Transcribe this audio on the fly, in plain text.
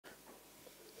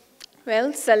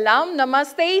Well, salam,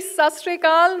 namaste, sat sri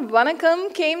akal,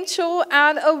 vanakkam, kem cho,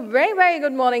 and a very, very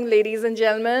good morning, ladies and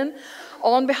gentlemen.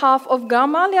 On behalf of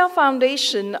Gramalaya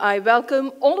Foundation, I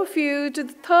welcome all of you to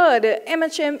the third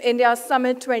MHM India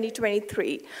Summit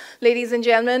 2023. Ladies and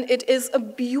gentlemen, it is a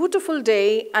beautiful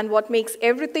day, and what makes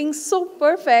everything so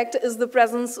perfect is the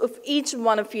presence of each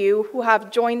one of you who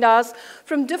have joined us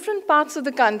from different parts of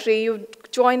the country. You've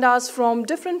joined us from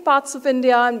different parts of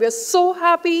India, and we're so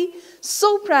happy,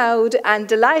 so proud, and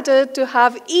delighted to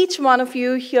have each one of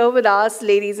you here with us,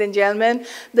 ladies and gentlemen.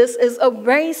 This is a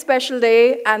very special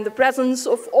day, and the presence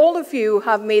of all of you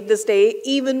have made this day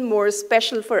even more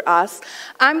special for us.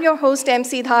 I'm your host,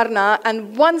 MC Dharna,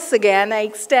 and once again, I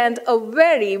extend a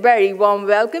very, very warm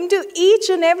welcome to each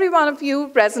and every one of you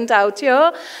present out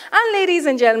here. And ladies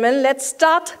and gentlemen, let's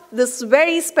start this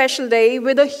very special day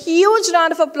with a huge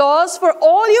round of applause for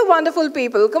all you wonderful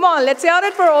people. Come on, let's hear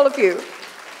it for all of you.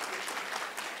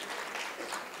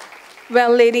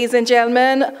 Well, ladies and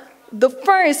gentlemen, the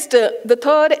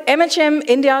third MHM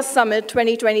India Summit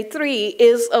 2023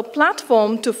 is a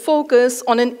platform to focus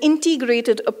on an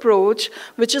integrated approach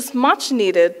which is much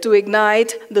needed to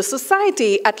ignite the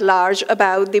society at large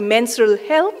about the menstrual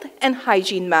health and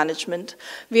hygiene management.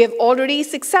 We have already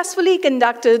successfully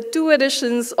conducted 2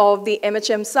 editions of the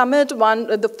MHM Summit.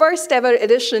 The first ever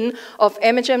edition of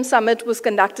MHM Summit was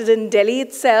conducted in Delhi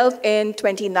itself in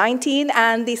 2019,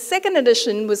 and the second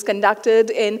edition was conducted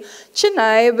in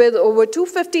Chennai with over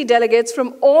 250 delegates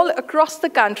from all across the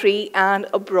country and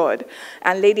abroad.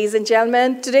 And ladies and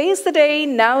gentlemen, today is the day,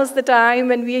 now is the time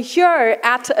when we are here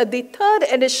at the third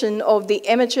edition of the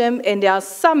MHM India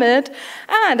Summit.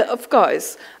 And of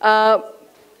course,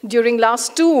 during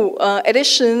last 2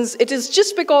 editions, it is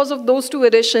just because of those 2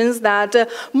 editions that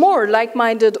more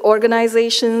like-minded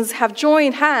organizations have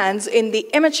joined hands in the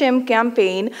MHM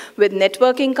campaign with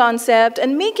networking concept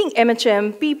and making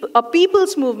MHM a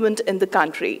people's movement in the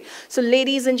country. So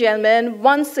ladies and gentlemen,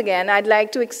 once again, I'd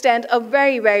like to extend a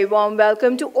very, very warm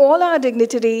welcome to all our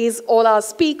dignitaries, all our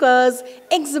speakers,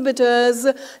 exhibitors,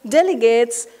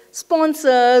 delegates,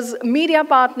 sponsors, media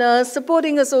partners,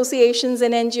 supporting associations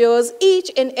and NGOs, each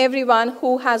and everyone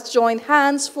who has joined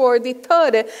hands for the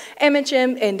third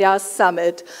MHM India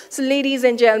Summit. So ladies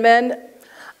and gentlemen,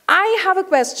 I have a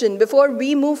question. Before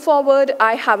we move forward,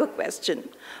 I have a question.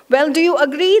 Well, do you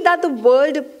agree that the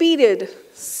word period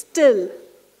still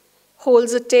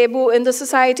holds a taboo in the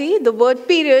society? The word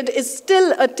period is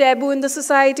still a taboo in the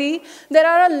society. There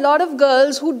are a lot of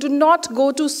girls who do not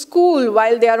go to school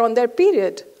while they are on their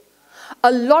period.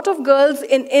 A lot of girls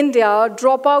in India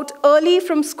drop out early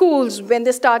from schools when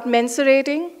they start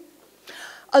menstruating.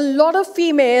 A lot of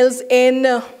females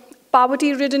in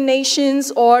poverty-ridden nations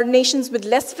or nations with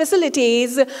less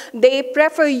facilities, they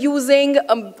prefer using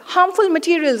harmful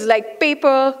materials like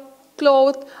paper,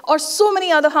 cloth, or so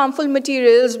many other harmful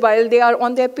materials while they are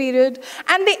on their period,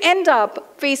 and they end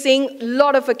up facing a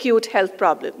lot of acute health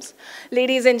problems.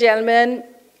 Ladies and gentlemen,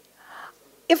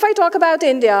 if I talk about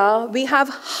India, we have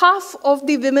half of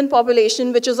the women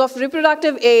population which is of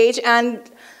reproductive age, and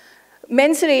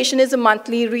menstruation is a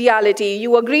monthly reality.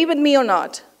 You agree with me or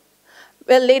not?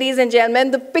 Well, ladies and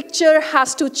gentlemen, the picture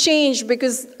has to change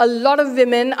because a lot of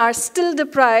women are still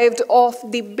deprived of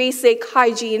the basic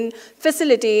hygiene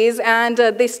facilities, and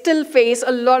they still face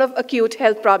a lot of acute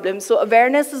health problems. So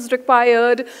awareness is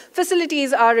required,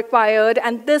 facilities are required,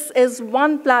 and this is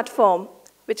one platform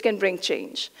which can bring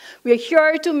change. We are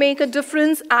here to make a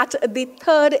difference at the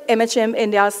third MHM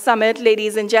India Summit.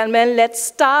 Ladies and gentlemen, let's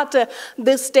start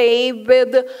this day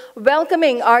with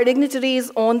welcoming our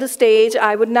dignitaries on the stage.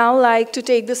 I would now like to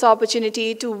take this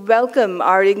opportunity to welcome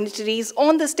our dignitaries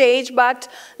on the stage, but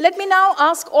let me now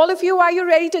ask all of you, are you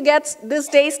ready to get this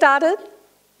day started?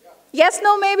 Yeah. Yes,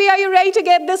 no, maybe, are you ready to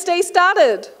get this day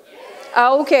started?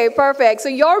 Okay, perfect. So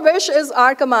your wish is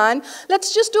our command.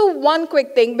 Let's just do one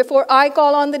quick thing before I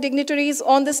call on the dignitaries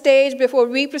on the stage, before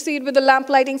we proceed with the lamp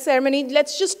lighting ceremony.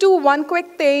 Let's just do one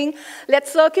quick thing.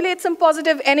 Let's circulate some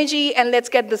positive energy and let's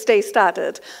get this day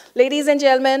started. Ladies and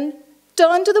gentlemen,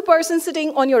 turn to the person sitting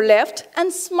on your left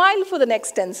and smile for the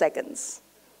next 10 seconds.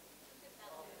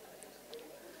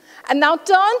 And now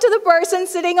turn to the person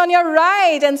sitting on your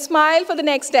right and smile for the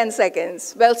next 10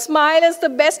 seconds. Well, smile is the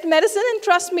best medicine, and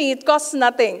trust me, it costs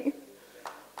nothing.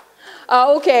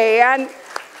 Okay, and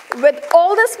with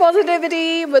all this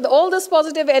positivity, with all this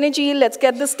positive energy, let's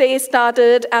get this day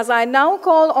started. As I now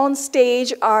call on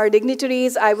stage our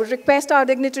dignitaries, I would request our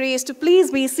dignitaries to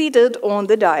please be seated on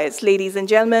the dais. Ladies and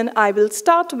gentlemen, I will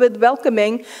start with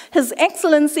welcoming His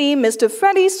Excellency Mr.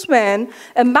 Freddy Svane,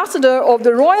 Ambassador of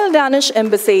the Royal Danish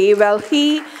Embassy. Well,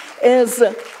 he is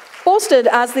Posted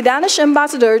as the Danish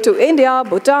ambassador to India,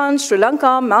 Bhutan, Sri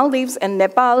Lanka, Maldives, and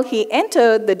Nepal, he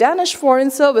entered the Danish Foreign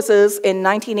Services in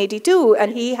 1982,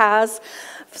 and he has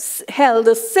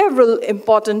held several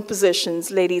important positions.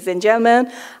 Ladies and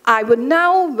gentlemen, I would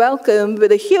now welcome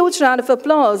with a huge round of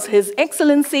applause His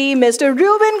Excellency Mr.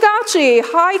 Gauci,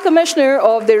 High Commissioner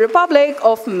of the Republic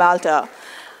of Malta.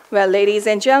 Well, ladies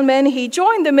and gentlemen, he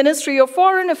joined the Ministry of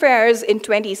Foreign Affairs in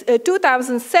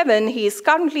 2007. He is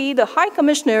currently the High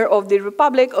Commissioner of the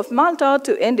Republic of Malta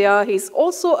to India. He is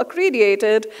also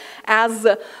accredited as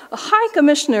a High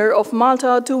Commissioner of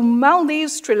Malta to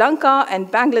Maldives, Sri Lanka,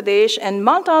 and Bangladesh, and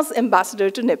Malta's ambassador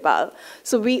to Nepal.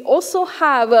 So we also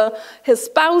have his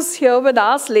spouse here with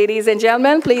us. Ladies and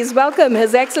gentlemen, please welcome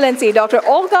His Excellency Dr.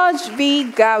 Olga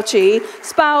V. Gauci,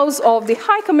 spouse of the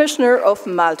High Commissioner of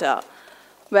Malta.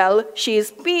 Well, she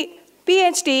is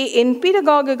PhD in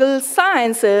Pedagogical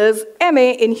Sciences,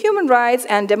 MA in Human Rights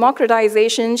and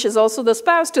Democratization. She's also the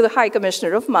spouse to the High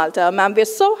Commissioner of Malta. Ma'am, we're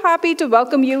so happy to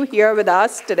welcome you here with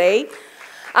us today.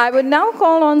 I would now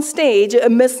call on stage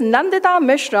Ms. Nandita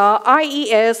Mishra,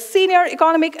 IES, Senior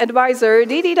Economic Advisor,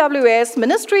 DDWS,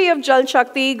 Ministry of Jal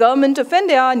Shakti, Government of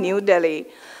India, New Delhi.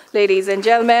 Ladies and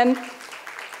gentlemen,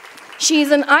 she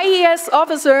is an IES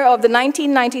officer of the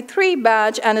 1993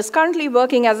 batch and is currently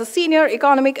working as a senior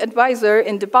economic advisor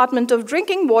in Department of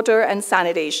Drinking Water and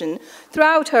Sanitation.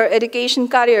 Throughout her education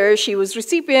career, she was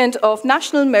recipient of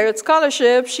National Merit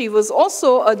Scholarship. She was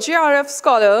also a JRF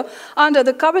scholar under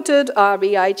the coveted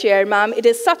RBI chair. Ma'am, it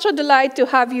is such a delight to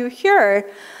have you here.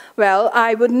 Well,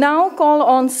 I would now call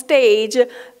on stage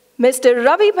Mr.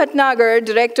 Ravi Bhatnagar,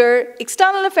 Director,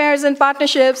 External Affairs and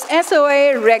Partnerships,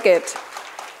 SOA, Reckitt.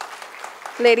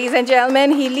 Ladies and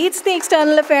gentlemen, he leads the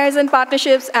External Affairs and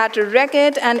Partnerships at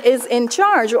Reckitt and is in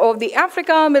charge of the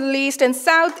Africa, Middle East, and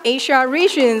South Asia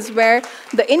regions, where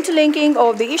the interlinking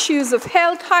of the issues of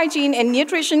health, hygiene, and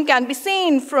nutrition can be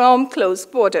seen from close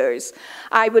quarters.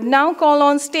 I would now call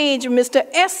on stage Mr.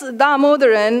 S.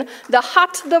 Damodaran, the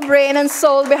heart, the brain, and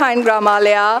soul behind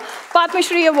Gramalaya, Padma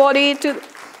Shri Awardee to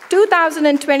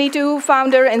 2022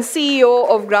 founder and CEO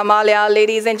of Gramalaya.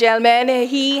 Ladies and gentlemen,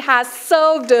 he has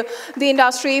served the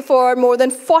industry for more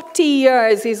than 40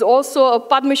 years. He's also a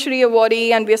Padma Shri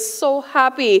Awardee, and we're so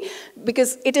happy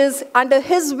because it is under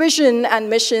his vision and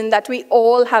mission that we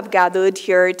all have gathered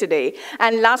here today.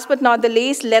 And last but not the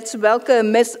least, let's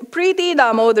welcome Ms. Preeti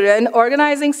Damodaran,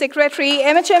 Organizing Secretary,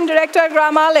 MHM Director,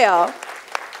 Gramalaya.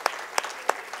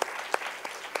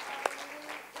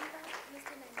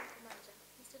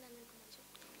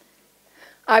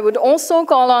 I would also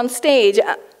call on stage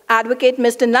Advocate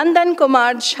Mr. Nandan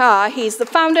Kumar Jha. He's the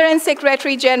founder and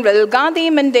Secretary General, Gandhi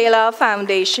Mandela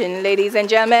Foundation. Ladies and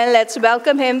gentlemen, let's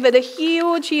welcome him with a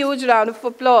huge, huge round of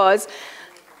applause.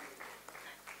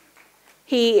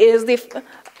 He is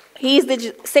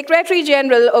the Secretary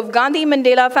General of Gandhi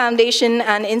Mandela Foundation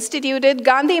and instituted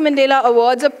Gandhi Mandela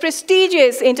Awards, a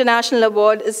prestigious international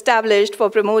award established for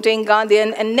promoting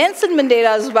Gandhian and Nelson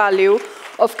Mandela's value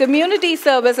of community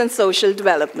service and social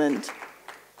development.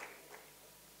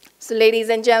 So, ladies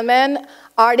and gentlemen,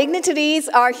 our dignitaries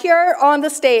are here on the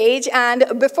stage, and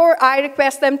before I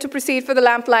request them to proceed for the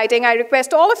lamp lighting, I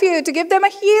request all of you to give them a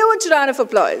huge round of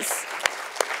applause.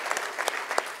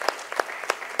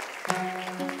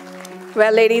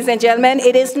 Well, ladies and gentlemen,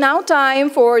 it is now time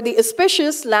for the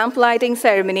auspicious lamp lighting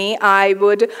ceremony. I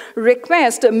would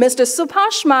request Mr.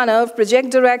 Subhash Manav, Project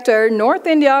Director, North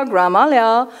India,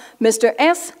 Gramalaya, Mr.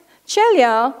 S.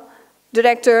 Chelia,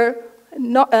 Director,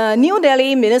 New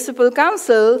Delhi Municipal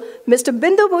Council, Mr.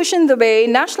 Bindu Bhushan Dubey,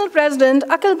 National President,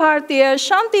 Akhil Bharatiya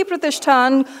Shanti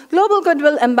Pratishthan, Global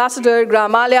Goodwill Ambassador,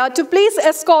 Gramalaya, to please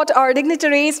escort our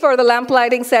dignitaries for the lamp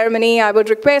lighting ceremony. I would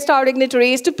request our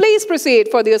dignitaries to please proceed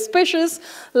for the auspicious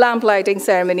lamp lighting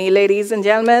ceremony. Ladies and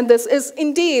gentlemen, this is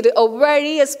indeed a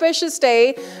very auspicious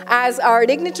day as our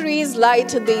dignitaries light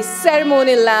the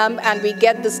ceremonial lamp and we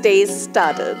get the stage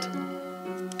started.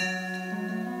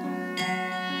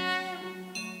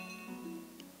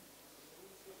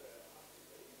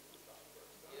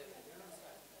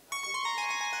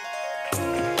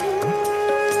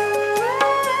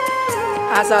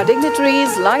 As our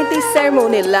dignitaries light the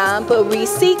ceremonial lamp, we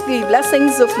seek the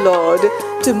blessings of Lord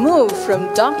to move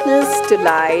from darkness to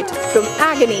light, from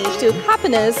agony to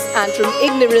happiness, and from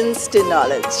ignorance to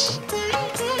knowledge.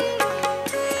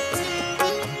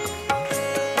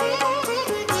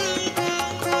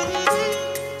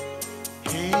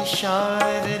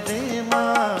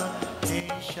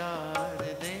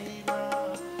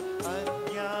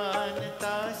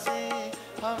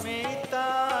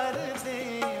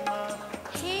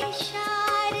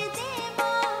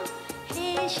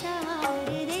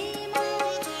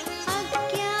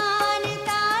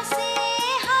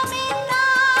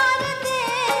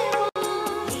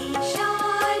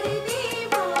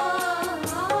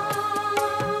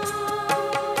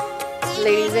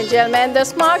 ladies and gentlemen,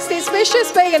 this marks the auspicious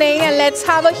beginning, and let's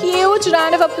have a huge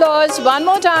round of applause one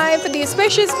more time for the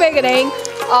auspicious beginning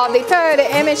of the 3rd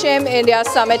MHM India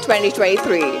Summit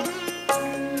 2023.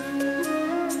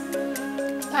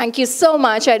 Thank you so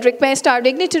much. I'd request our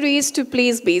dignitaries to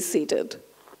please be seated.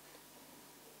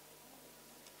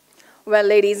 Well,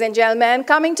 ladies and gentlemen,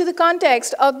 coming to the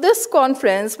context of this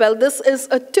conference, well, this is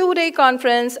a 2-day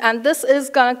conference, and this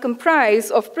is going to comprise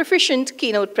of proficient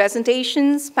keynote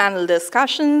presentations, panel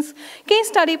discussions, case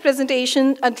study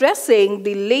presentation addressing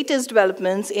the latest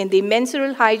developments in the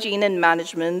menstrual hygiene and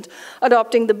management,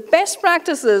 adopting the best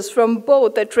practices from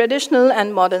both the traditional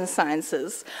and modern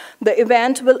sciences. The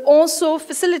event will also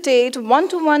facilitate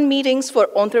one-to-one meetings for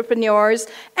entrepreneurs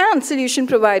and solution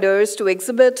providers to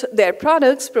exhibit their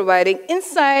products, providing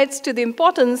insights to the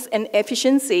importance and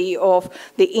efficiency of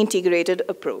the integrated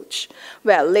approach.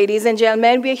 Well, ladies and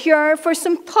gentlemen, we're here for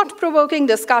some thought-provoking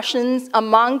discussions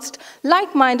amongst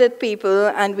like-minded people,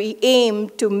 and we aim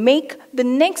to make the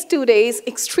next 2 days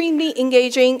extremely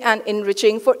engaging and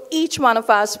enriching for each one of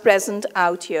us present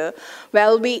out here.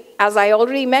 Well, as I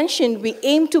already mentioned, we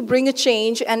aim to bring a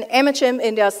change, and MHM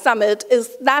India Summit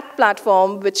is that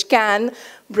platform which can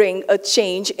bring a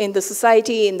change in the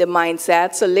society, in the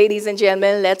mindset. So ladies and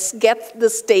gentlemen, let's get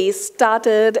this day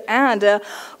started. And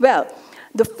well,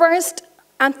 the first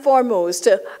and foremost,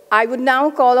 I would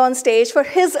now call on stage for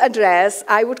his address.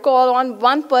 I would call on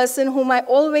one person whom I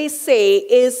always say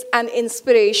is an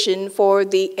inspiration for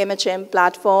the MHM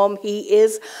platform. He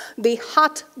is the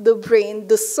heart, the brain,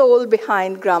 the soul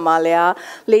behind Gramalaya.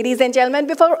 Ladies and gentlemen,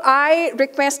 before I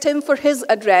request him for his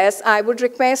address, I would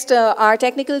request our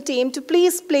technical team to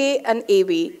please play an AV.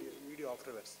 Video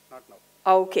afterwards, not now.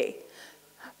 Okay.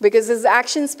 Because his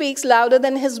action speaks louder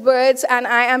than his words, and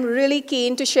I am really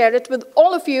keen to share it with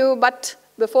all of you. But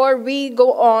before we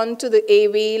go on to the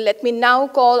AV, let me now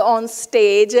call on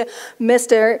stage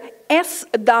Mr. S.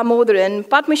 Damodaran,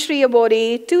 Padma Shri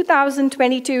Awardee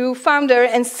 2022, founder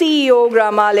and CEO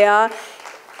Gramalaya.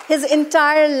 His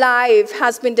entire life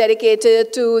has been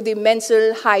dedicated to the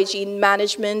menstrual hygiene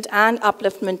management and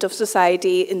upliftment of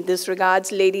society in this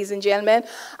regards. Ladies and gentlemen,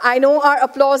 I know our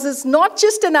applause is not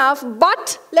just enough,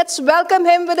 but let's welcome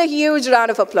him with a huge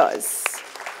round of applause.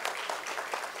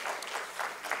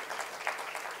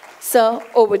 Sir,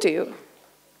 over to you.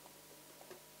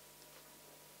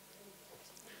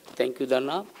 Thank you,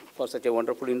 Dana, for such a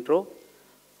wonderful intro.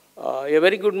 A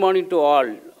very good morning to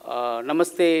all.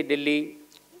 Namaste, Delhi.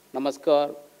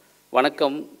 Namaskar,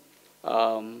 Vanakkam.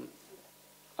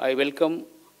 I welcome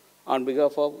on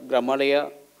behalf of Gramalaya,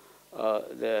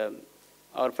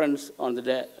 our friends on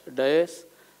the dais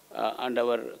and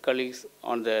our colleagues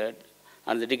on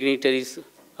and the dignitaries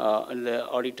in the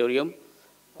auditorium.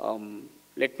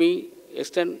 Let me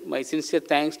extend my sincere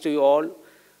thanks to you all.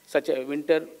 Such a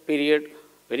winter period,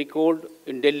 very cold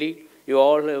in Delhi. You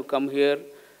all have come here.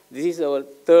 This is our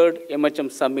 3rd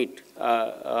MHM Summit.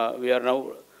 We are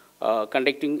now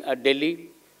conducting at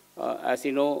Delhi. As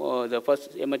you know, the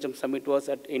first MHM Summit was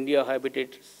at India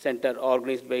Habitat Center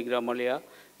organized by Gramalaya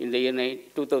in the year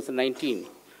 2019.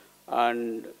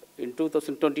 And in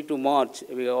 2022 March,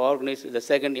 we organized the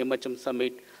 2nd MHM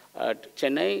Summit at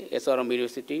Chennai, SRM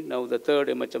University, now the 3rd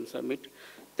MHM Summit.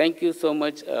 Thank you so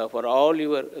much for all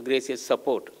your gracious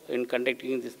support in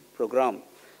conducting this program.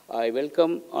 I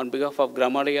welcome on behalf of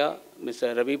Gramalaya,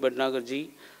 Mr. Ravi Bhatnagar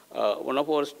ji, one of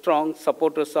our strong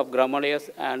supporters of Gramalaya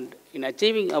and in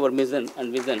achieving our mission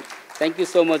and vision. Thank you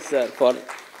so much, sir, for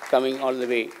coming all the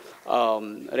way.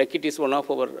 Reckitt is one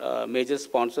of our major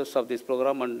sponsors of this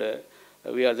program, and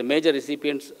we are the major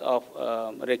recipients of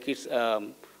Reckitt's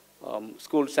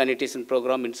school sanitation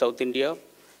program in South India.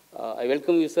 I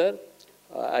welcome you, sir.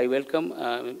 I welcome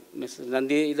Mrs.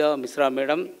 Nandita, Mishra,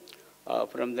 madam,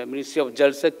 from the Ministry of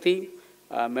Jal Shakti.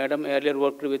 Madam earlier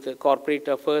worked with corporate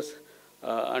affairs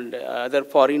and other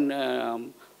foreign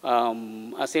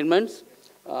assignments,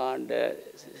 and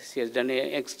she has done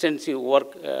extensive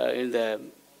work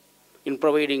in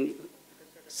providing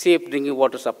safe drinking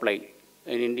water supply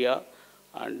in India.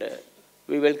 And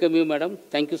we welcome you, madam.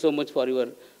 Thank you so much for your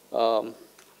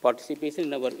participation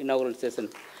in our inaugural session.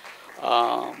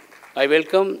 I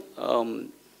welcome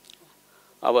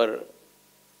our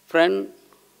friend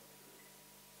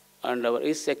and our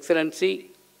His Excellency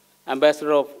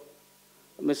Ambassador of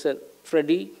Mr.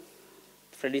 Freddy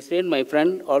Svane, my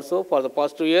friend also for the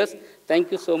past 2 years.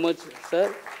 Thank you so much,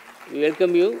 sir. We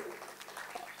welcome you.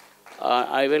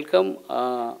 I welcome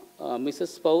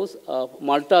Mrs. Spouse of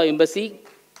Malta Embassy.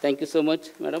 Thank you so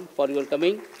much, madam, for your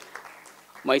coming.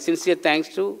 My sincere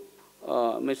thanks to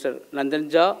Mr.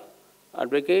 Nandita,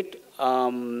 advocate,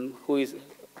 who is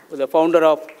the founder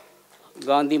of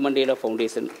Gandhi Mandela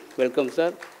Foundation. Welcome,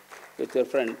 sir, with your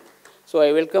friend. So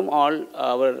I welcome all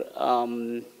our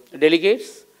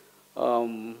delegates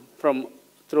from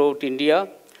throughout India.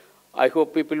 I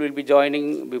hope people will be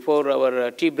joining before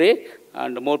our tea break,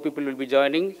 and more people will be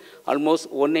joining.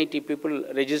 Almost 180 people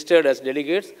registered as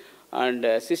delegates, and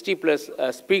 60 plus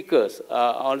speakers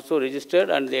also registered,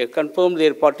 and they confirmed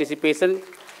their participation.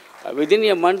 Within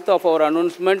a month of our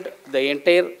announcement, the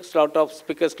entire slot of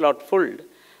speaker slot filled,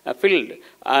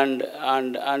 and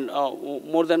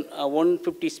more than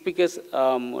 150 speakers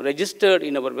registered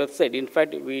in our website. In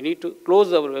fact, we need to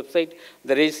close our website,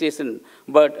 the registration,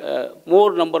 but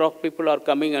more number of people are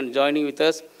coming and joining with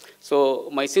us. So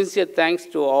my sincere thanks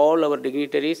to all our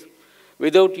dignitaries.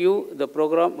 Without you, the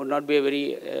program would not be a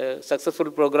very successful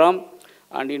program.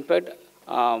 And in fact,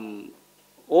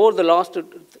 over the last,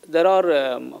 there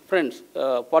are friends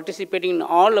participating in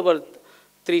all our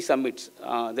 3 summits.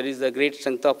 There is a great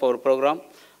strength of our program,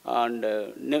 and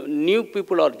new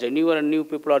people are genuine and new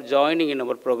people are joining in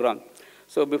our program.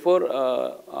 So before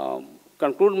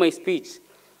conclude my speech,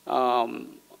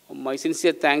 my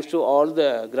sincere thanks to all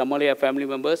the Gramalaya family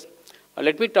members.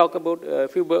 Let me talk about a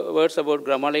few words about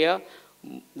Gramalaya.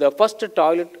 The first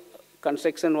toilet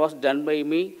construction was done by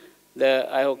me.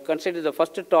 I have constructed the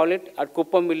first toilet at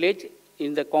Kuppam village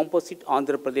in the composite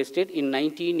Andhra Pradesh state in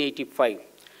 1985.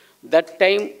 That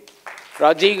time,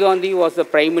 Rajiv Gandhi was the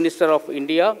Prime Minister of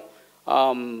India.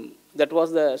 That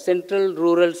was the Central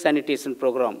Rural Sanitation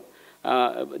Program.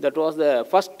 That was the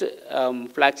first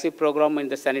flagship program in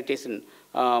the sanitation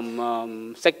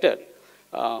sector.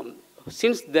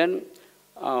 Since then,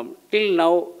 till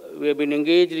now, we have been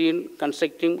engaged in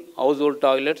constructing household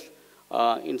toilets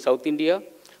in South India.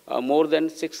 More than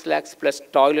 6 lakhs plus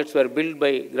toilets were built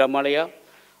by Gramalaya.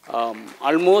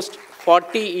 Almost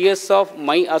 40 years of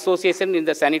my association in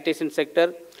the sanitation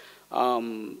sector.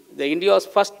 The India's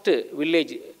first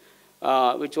village,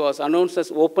 which was announced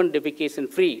as open defecation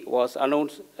free, was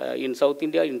announced in South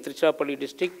India in Tiruchirappalli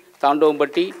district,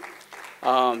 Thandavambatti.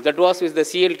 That was with the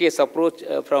CLTS approach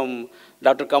from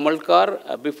Dr.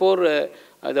 Kamalkar. Before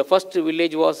the first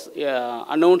village was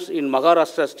announced in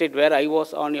Maharashtra state, where I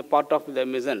was on a part of the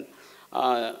mission.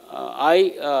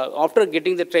 After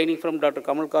getting the training from Dr.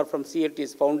 Kamalkar from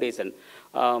CLTS Foundation,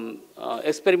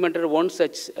 experimented one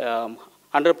such 100%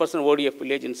 ODF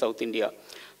village in South India.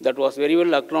 That was very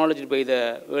well acknowledged by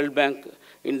the World Bank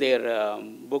in their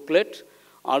booklet.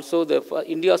 Also,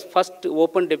 India's first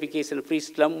open defecation-free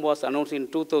slum was announced in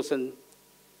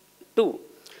 2002.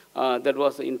 That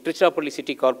was in Tiruchirappalli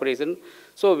City Corporation.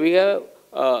 So we have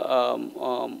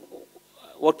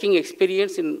working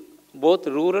experience in both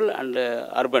rural and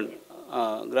urban.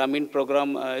 Gramin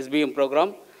program, SBM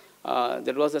program,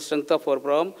 that was the strength of our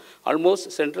program.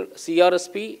 Almost central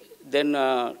CRSP, then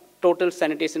total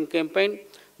sanitation campaign,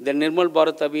 then Nirmal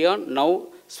Bharat Abhiyan, now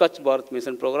Swachh Bharat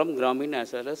Mission program, Gramin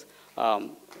as well as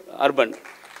urban.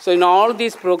 So in all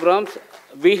these programs,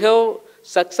 we have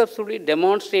successfully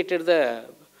demonstrated the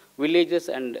villages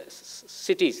and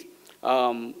cities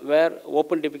where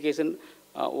open defecation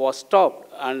was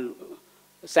stopped and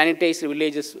sanitized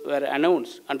villages were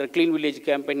announced under Clean Village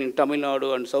campaign in Tamil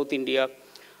Nadu and South India.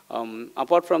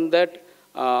 Apart from that,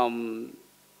 the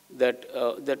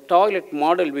toilet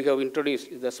model we have introduced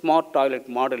is the smart toilet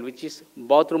model, which is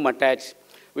bathroom attached,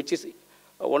 which is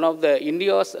one of the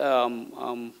India's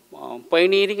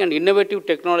pioneering and innovative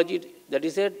technology, that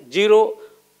is a zero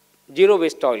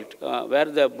waste toilet, where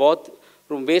the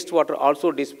bathroom wastewater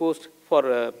also disposed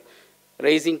for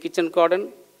raising kitchen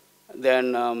cordon.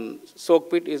 Then soak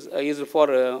pit is used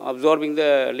for absorbing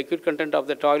the liquid content of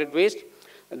the toilet waste.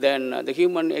 Then the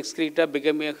human excreta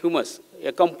became a humus,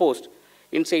 a compost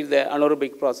inside the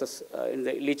anaerobic process in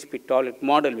the leach pit toilet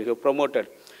model we have promoted.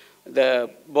 The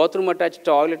bathroom attached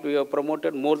toilet we have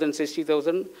promoted more than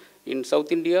 60,000 in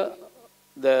South India.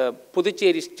 The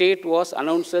Puducherry state was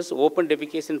announced as open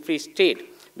defecation free state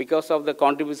because of the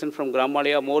contribution from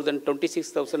Gramalaya. More than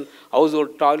 26,000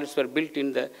 household toilets were built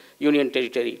in the union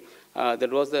territory.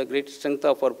 That was the great strength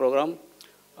of our program.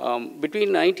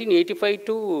 Between 1985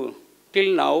 to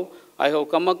till now, I have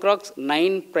come across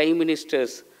 9 prime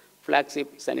ministers'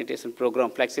 flagship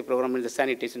program in the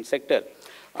sanitation sector.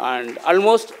 And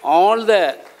almost all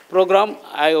the program,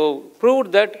 I have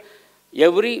proved that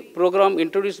every program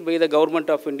introduced by the government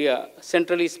of India,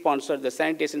 centrally sponsored, the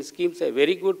sanitation schemes, a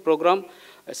very good program,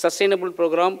 a sustainable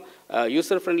program,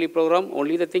 user-friendly program.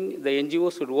 Only the thing, the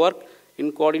NGOs should work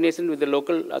in coordination with the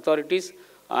local authorities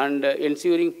and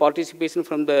ensuring participation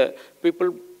from the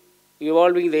people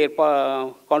evolving their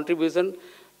contribution.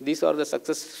 These are the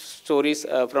success stories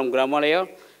from Gramalaya.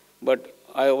 But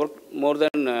I worked more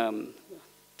than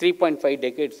 3.5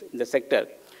 decades in the sector.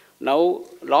 Now,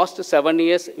 last 7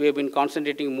 years, we have been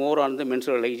concentrating more on the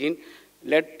menstrual hygiene.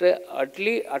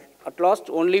 At last,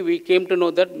 only we came to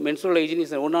know that menstrual hygiene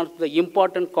is one of the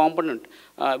important component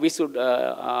we should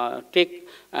take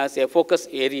as a focus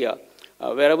area.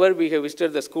 Wherever we have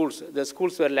visited the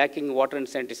schools were lacking water and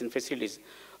sanitation facilities.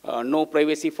 No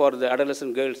privacy for the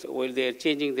adolescent girls while they are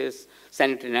changing their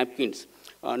sanitary napkins.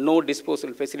 No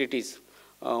disposal facilities.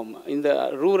 In the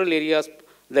rural areas,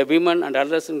 the women and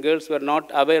adolescent girls were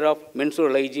not aware of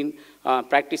menstrual hygiene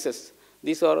practices.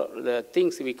 These are the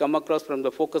things we come across from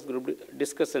the focus group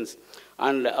discussions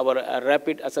and our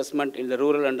rapid assessment in the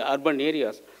rural and urban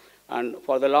areas. And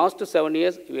for the last 7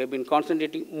 years, we have been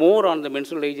concentrating more on the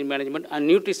menstrual hygiene management and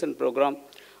nutrition program.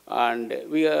 And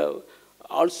we are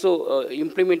also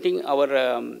implementing our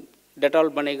Dettol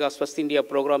Bhatnagar Swasth India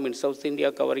program in South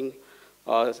India, covering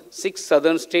 6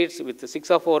 southern states with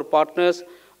 6 of our partners.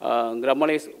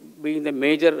 Gramalaya being the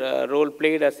major role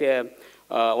played as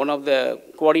one of the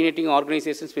coordinating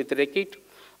organizations with Reckitt,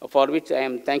 for which I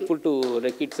am thankful to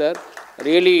Reckitt, sir.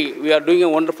 Really, we are doing a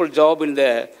wonderful job in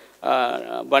the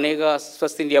Bhatnagar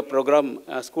Swasth India program,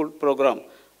 school program.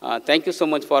 Thank you so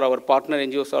much for our partner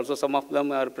NGOs. Also, some of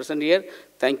them are present here.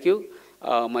 Thank you.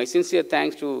 My sincere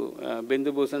thanks to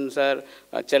Bindu Bhusan sir,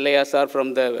 Chellaya sir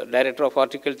from the Director of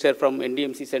Horticulture from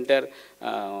NDMC Center,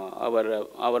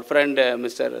 our friend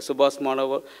Mr. Subhas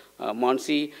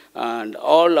Mansi, and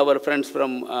all our friends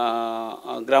from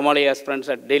Gramalaya's friends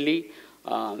at Delhi.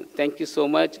 Thank you so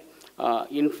much.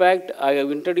 In fact, I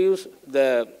have introduced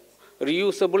the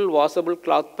reusable washable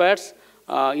cloth pads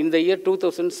in the year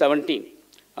 2017.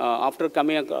 After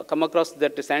come across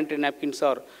that sanitary napkins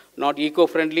are not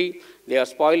eco-friendly, they are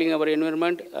spoiling our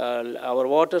environment, our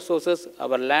water sources,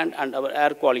 our land, and our air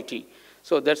quality.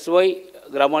 So that's why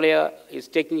Gramalaya is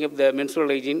taking up the menstrual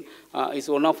hygiene, is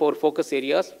one of our focus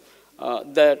areas.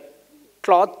 The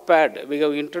cloth pad we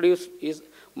have introduced is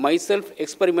myself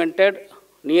experimented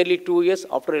nearly 2 years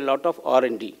after a lot of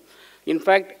R&D. In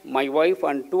fact, my wife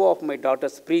and 2 of my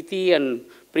daughters, Preeti and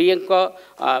Priyanka,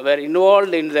 were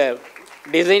involved in the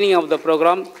designing of the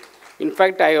program. In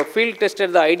fact, I have field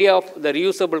tested the idea of the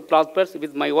reusable cloth pads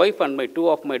with my wife and my 2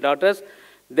 of my daughters.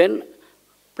 Then,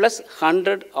 plus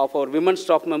 100 of our women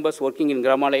staff members working in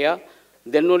Gramalaya.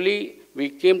 Then only we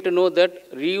came to know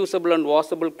that reusable and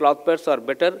washable cloth pads are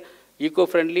better,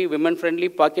 eco-friendly, women-friendly,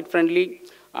 pocket-friendly,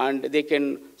 and they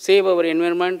can save our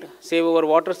environment, save our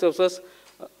water sources.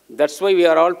 That's why we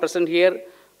are all present here.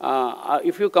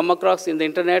 If you come across in the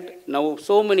internet, now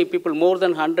so many people, more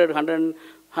than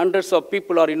hundreds of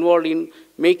people are involved in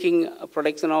making a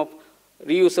production of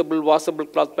reusable, washable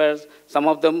cloth pads. Some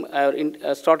of them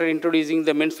started introducing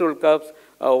the menstrual cups,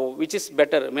 which is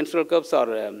better. Menstrual cups or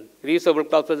reusable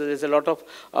cloth pads. There's a lot of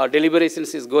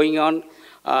deliberations is going on.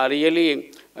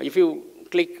 Really, if you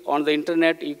click on the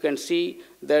internet, you can see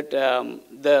that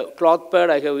the cloth pad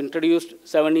I have introduced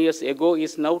 7 years ago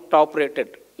is now top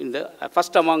rated in the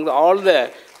first among all the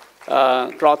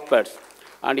cloth pads.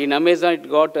 And in Amazon, it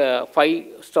got a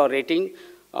 5-star rating,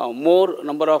 more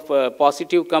number of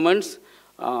positive comments.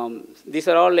 These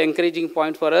are all encouraging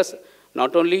points for us.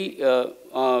 Not only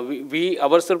we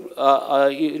ourselves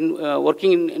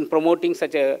working in promoting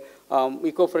such a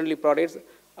eco-friendly products.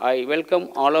 I welcome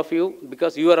all of you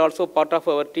because you are also part of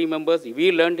our team members.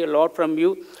 We learned a lot from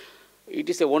you. It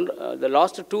is the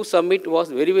last 2 summit was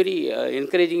very, very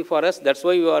encouraging for us. That's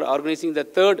why we are organizing the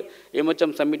 3rd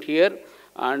MHM summit here.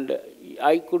 And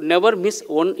I could never miss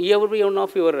every one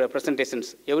of your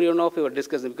presentations, every one of your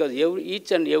discussions, because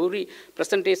each and every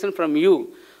presentation from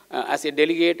you as a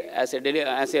delegate, as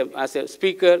a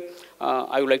speaker,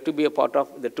 I would like to be a part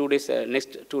of the 2 days,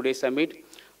 next 2-day summit.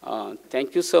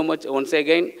 Thank you so much once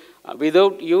again.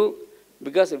 Without you,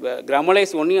 because Gramalaya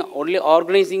is only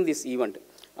organizing this event,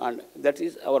 and that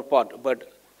is our part.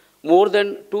 But more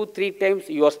than 2-3 times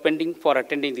you are spending for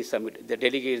attending this summit. The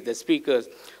delegates, the speakers,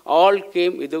 all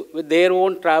came with their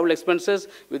own travel expenses,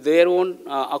 with their own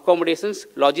accommodations,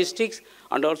 logistics,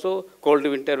 and also cold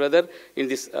winter weather in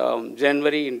this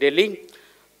January in Delhi.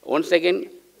 Once again,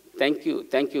 thank you,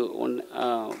 thank you.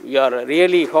 We are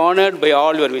really honored by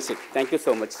all your visit. Thank you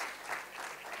so much.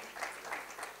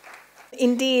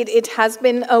 Indeed, it has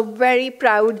been a very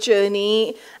proud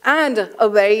journey and a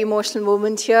very emotional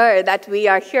moment here that we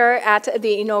are here at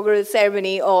the inaugural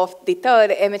ceremony of the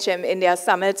 3rd MHM India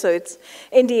Summit. So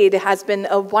it has been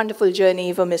a wonderful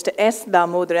journey for Mr. S.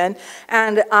 Damodaran.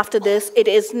 And after this, it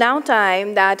is now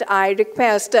time that I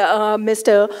request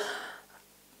Mr.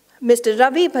 Mr.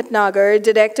 Ravi Bhatnagar,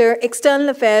 Director, External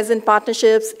Affairs and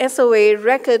Partnerships, SOA,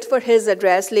 Reckitt, for his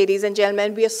address. Ladies and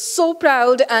gentlemen, we are so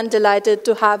proud and delighted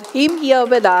to have him here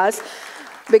with us,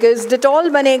 because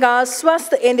Dettol Banega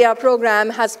Swasth India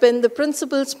program has been the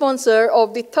principal sponsor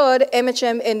of the 3rd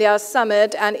MHM India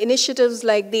Summit, and initiatives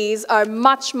like these are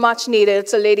much, much needed.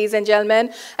 So ladies and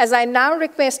gentlemen, as I now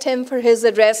request him for his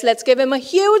address, let's give him a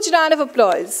huge round of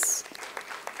applause.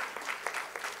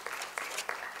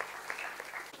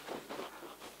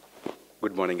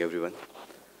 Good morning, everyone.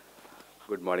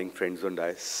 Good morning, friends on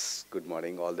dais. Good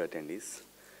morning, all the attendees.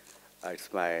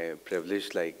 It's my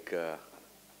privilege,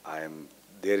 I am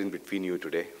there in between you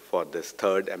today for this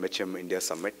 3rd MHM India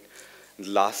Summit. In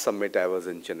the last summit, I was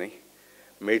in Chennai.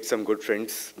 Made some good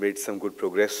friends, made some good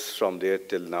progress from there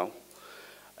till now.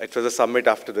 It was a summit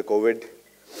after the COVID.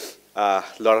 A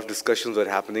lot of discussions were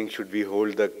happening. Should we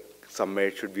hold the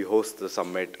summit? Should we host the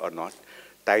summit or not?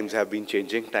 Times have been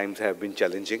changing. Times have been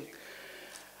challenging.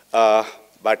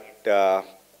 But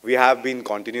we have been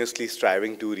continuously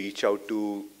striving to reach out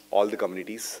to all the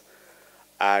communities,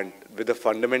 and with the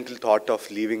fundamental thought of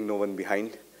leaving no one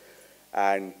behind.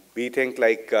 And we think,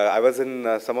 I was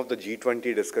in some of the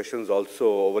G20 discussions also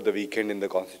over the weekend in the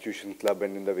Constitution Club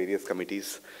and in the various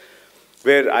committees,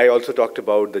 where I also talked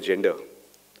about the gender.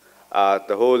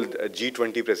 The whole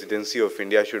G20 presidency of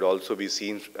India should also be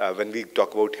seen when we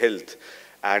talk about health,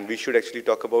 and we should actually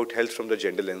talk about health from the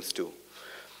gender lens too.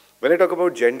 When I talk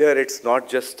about gender, it's not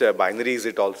just binaries,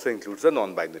 it also includes the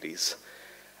non-binaries.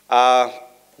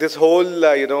 This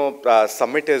whole,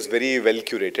 summit is very well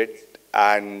curated,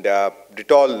 and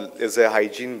Dettol is a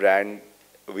hygiene brand.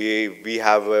 We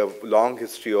have a long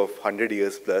history of 100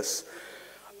 years plus.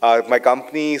 My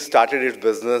company started its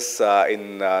business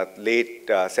in late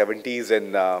 70s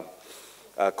in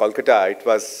Kolkata. It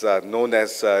was known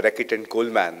as Reckitt and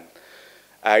Coleman.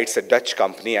 It's a Dutch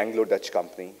company, Anglo-Dutch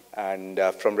company. And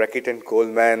from Reckitt and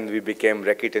Coleman, we became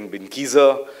Reckitt and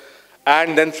Benckiser.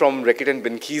 And then from Reckitt and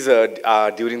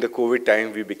Benckiser, during the COVID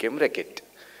time, we became Reckitt.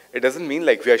 It doesn't mean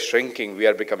like we are shrinking, we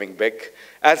are becoming big.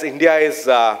 As India is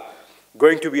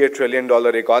going to be a $1 trillion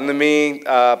economy,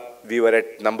 we were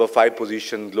at number 5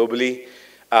 position globally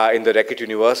in the Reckitt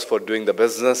universe for doing the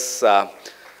business.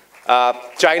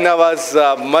 China was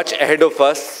much ahead of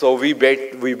us, so we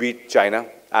beat China.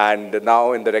 And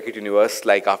now in the Reckitt universe,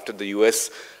 like after the US,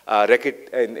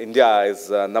 Reckitt in India is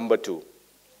number 2,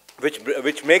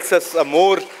 which makes us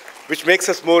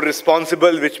more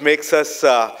responsible, which makes us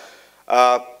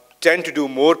tend to do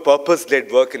more purpose-led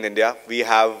work in India. We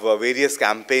have various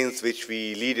campaigns which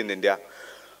we lead in India.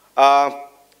 One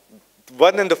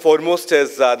and the foremost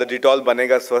is the Dettol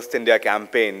Banega Swasth India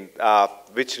campaign,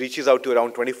 which reaches out to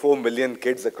around 24 million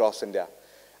kids across India.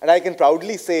 And I can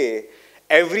proudly say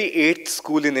every 8th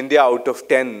school in India out of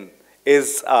 10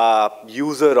 is a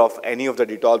user of any of the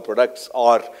Dettol products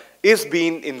or is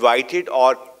being invited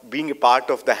or being a part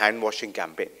of the hand washing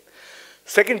campaign.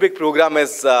 Second big program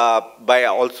is by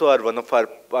also one of our,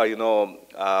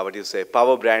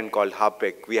 power brand called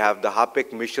Harpic. We have the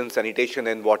Harpic Mission Sanitation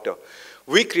and Water.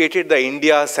 We created the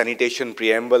India Sanitation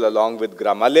Preamble along with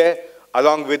Gramalaya,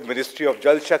 along with Ministry of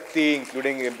Jal Shakti,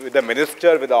 including with the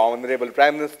Minister, with the Honorable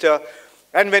Prime Minister.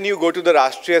 And when you go to the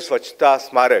Rashtriya Swachhta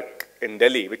Smarak in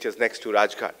Delhi, which is next to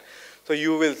Rajghat, so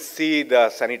you will see the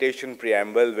sanitation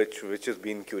preamble which has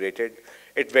been curated.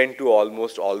 It went to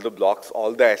almost all the blocks,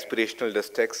 all the aspirational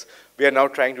districts. We are now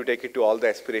trying to take it to all the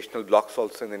aspirational blocks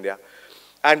also in India.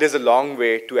 And there's a long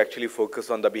way to actually focus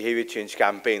on the behavior change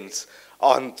campaigns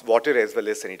on water as well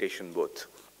as sanitation both.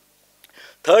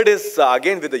 Third is,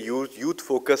 again, with the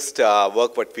youth-focused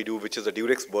work what we do, which is the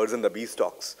Durex Birds and the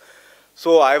Beestalks.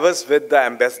 So I was with the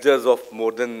ambassadors of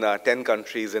more than 10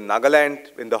 countries in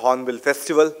Nagaland in the Hornbill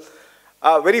Festival.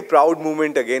 A very proud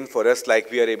moment again for us, like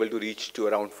we are able to reach to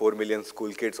around 4 million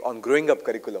school kids on growing up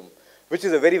curriculum, which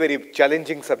is a very, very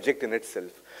challenging subject in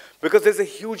itself. Because there's a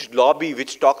huge lobby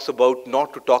which talks about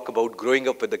not to talk about growing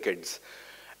up with the kids.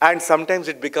 And sometimes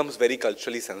it becomes very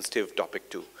culturally sensitive topic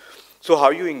too. So how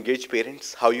you engage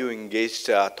parents, how you engage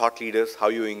thought leaders, how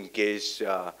you engage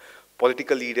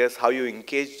political leaders, how you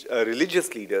engage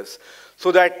religious leaders,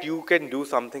 so that you can do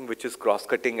something which is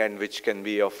cross-cutting and which can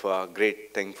be of a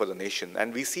great thing for the nation.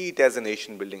 And we see it as a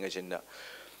nation-building agenda.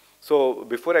 So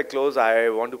before I close, I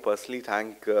want to personally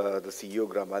thank the CEO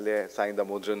Gramalaya,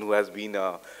 Damodaran, who has been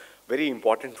a very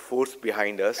important force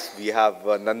behind us. We have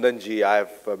Nandanji. I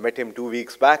have met him 2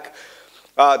 weeks back.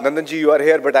 Nandanji, you are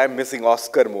here, but I'm missing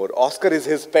Oscar more. Oscar is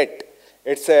his pet.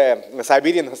 It's a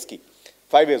Siberian Husky,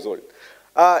 5 years old.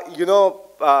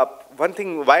 One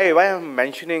thing, why I'm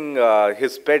mentioning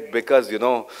his pet, because,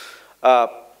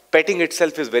 Petting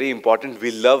itself is very important.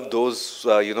 We love those,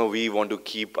 we want to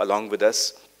keep along with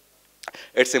us.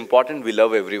 It's important we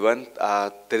love everyone.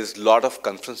 There is a lot of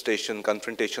confrontation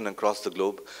across the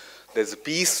globe. There's a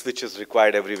peace which is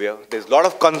required everywhere. There's a lot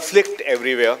of conflict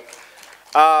everywhere.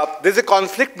 There's a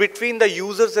conflict between the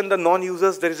users and the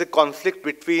non-users. There is a conflict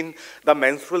between the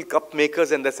menstrual cup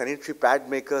makers and the sanitary pad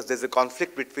makers. There's a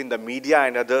conflict between the media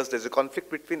and others. There's a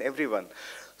conflict between everyone.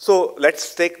 So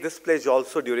let's take this pledge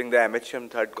also during the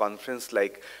MHM third conference,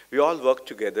 like we all work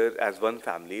together as one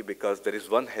family because there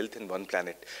is one health and one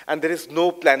planet. And there is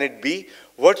no planet B.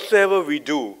 Whatsoever we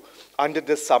do under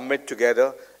this summit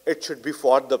together, it should be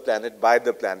for the planet, by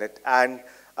the planet. And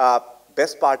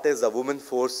best part is the woman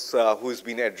force who's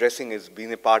been addressing has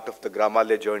been a part of the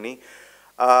Gramalaya journey.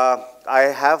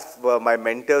 I have my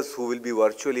mentors who will be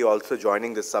virtually also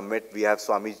joining the summit. We have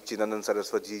Swami Chinandan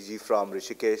Saraswati ji from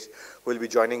Rishikesh who will be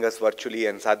joining us virtually,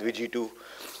 and Sadhvi ji too.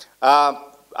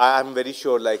 I'm very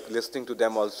sure, like listening to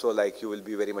them also, like you will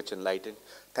be very much enlightened.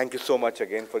 Thank you so much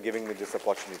again for giving me this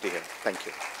opportunity here. Thank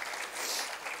you.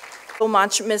 So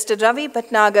much, Mr. Ravi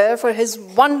Bhatnagar, for his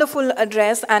wonderful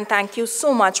address, and thank you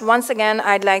so much. Once again,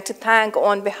 I'd like to thank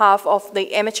on behalf of the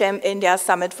MHM India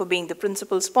Summit for being the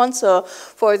principal sponsor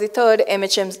for the third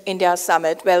MHM India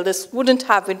Summit. Well, this wouldn't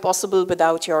have been possible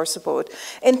without your support.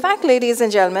 In fact, ladies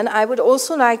and gentlemen, I would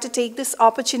also like to take this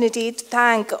opportunity to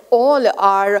thank all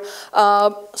our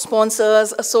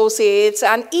sponsors, associates,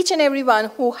 and each and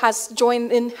everyone who has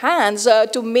joined in hands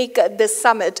to make this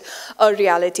summit a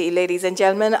reality. Ladies and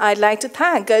gentlemen, I'd like to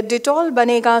thank Detol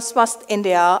Banega Swasth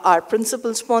India, our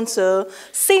principal sponsor,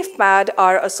 SafePad,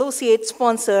 our associate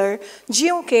sponsor,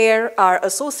 GeoCare, our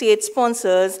associate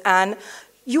sponsors, and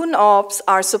UNOPS,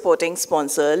 our supporting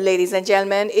sponsor. Ladies and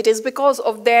gentlemen, it is because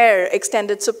of their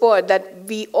extended support that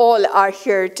we all are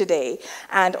here today.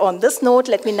 And on this note,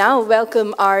 let me now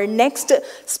welcome our next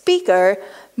speaker,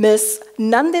 Ms.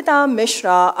 Nandita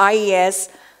Mishra, IAS,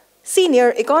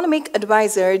 Senior Economic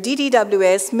Advisor,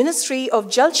 DDWS, Ministry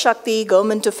of Jal Shakti,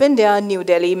 Government of India, New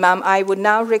Delhi. Ma'am, I would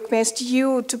now request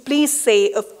you to please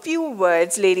say a few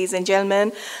words, ladies and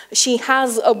gentlemen. She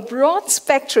has a broad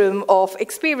spectrum of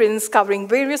experience covering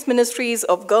various ministries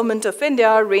of Government of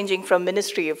India, ranging from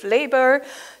Ministry of Labour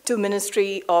to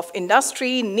Ministry of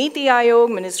Industry, Niti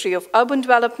Aayog, Ministry of Urban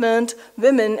Development,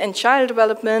 Women and Child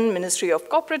Development, Ministry of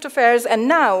Corporate Affairs, and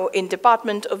now in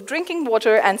Department of Drinking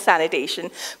Water and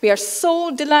Sanitation. We are so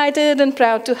delighted and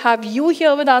proud to have you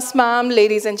here with us, ma'am.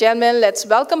 Ladies and gentlemen, let's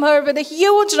welcome her with a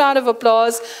huge round of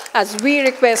applause as we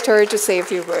request her to say a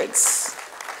few words.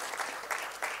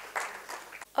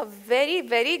 A very,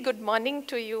 very good morning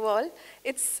to you all.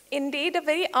 It's indeed a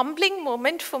very humbling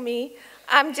moment for me.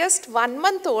 I'm just 1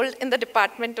 month old in the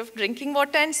Department of Drinking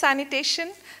Water and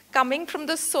Sanitation, coming from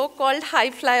the so-called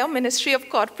high-flyer Ministry of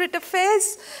Corporate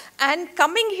Affairs. And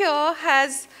coming here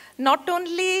has not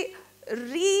only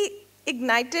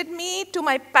reignited me to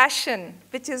my passion,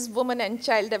 which is women and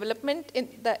child development, in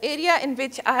the area in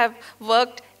which I have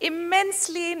worked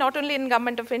immensely, not only in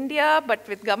Government of India, but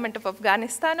with Government of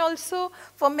Afghanistan also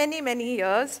for many, many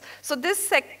years. So this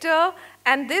sector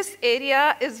and this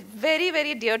area is very,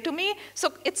 very dear to me.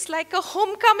 So it's like a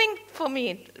homecoming for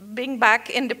me, being back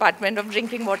in Department of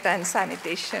Drinking Water and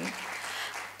Sanitation.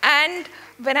 And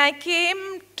when I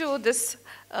came to this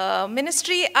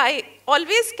ministry, I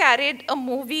always carried a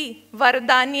movie,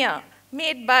 Vardanya,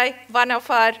 made by one of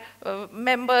our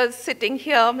members sitting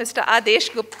here, Mr.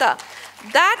 Adesh Gupta.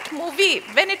 That movie,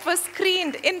 when it was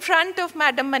screened in front of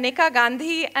Madam Maneka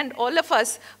Gandhi and all of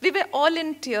us, we were all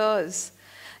in tears.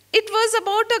 It was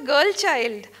about a girl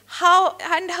child,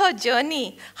 and her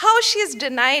journey, how she is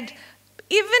denied.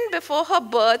 Even before her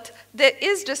birth, there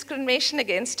is discrimination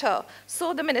against her.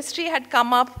 So the ministry had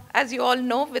come up, as you all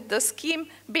know, with the scheme,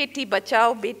 Beti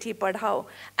Bachao, Beti Padhao.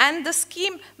 And the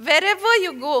scheme, wherever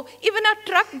you go, even a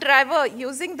truck driver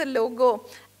using the logo.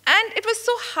 And it was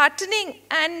so heartening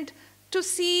and to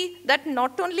see that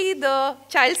not only the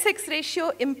child sex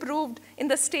ratio improved in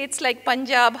the states like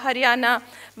Punjab, Haryana,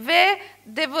 where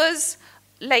there was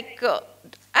like,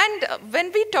 and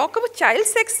when we talk about child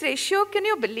sex ratio, can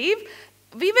you believe,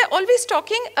 we were always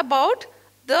talking about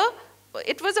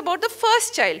it was about the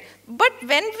first child. But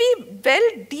when we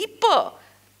delve deeper,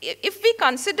 if we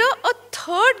consider a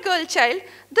third girl child,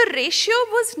 the ratio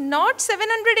was not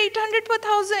 700, 800 per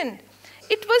thousand.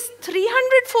 It was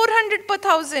 300, 400 per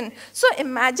thousand. So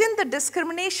imagine the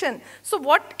discrimination. So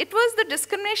what it was, the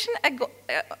discrimination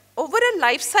over a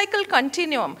life cycle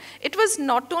continuum. It was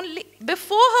not only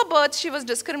before her birth she was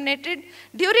discriminated,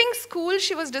 during school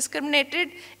she was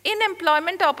discriminated, in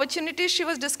employment opportunities she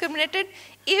was discriminated.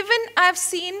 Even I've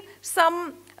seen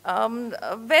some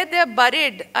where they're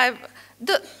buried.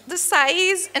 The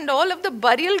size and all of the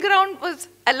burial ground was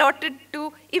allotted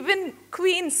to even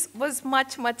queens was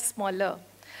much, much smaller.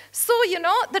 So, you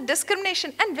know, the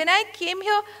discrimination. And when I came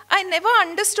here, I never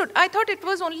understood. I thought it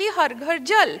was only Har Ghar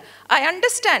Jal. I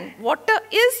understand water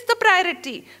is the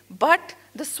priority, but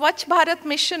the Swachh Bharat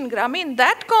mission, Gramin,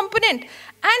 that component,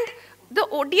 and the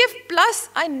ODF plus,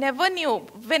 I never knew.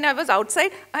 When I was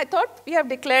outside, I thought we have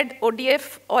declared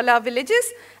ODF all our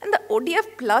villages, and the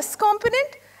ODF plus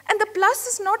component, and the plus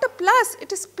is not a plus,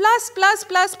 it is plus, plus,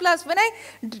 plus, plus.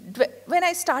 When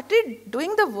I started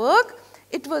doing the work,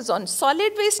 it was on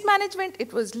solid waste management,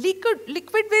 it was liquid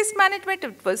waste management,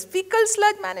 it was fecal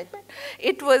sludge management,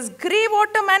 it was grey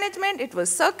water management, it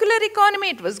was circular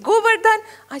economy, it was Govardhan.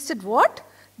 I said, what?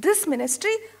 This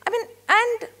ministry? I mean,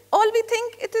 and all we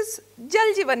think it is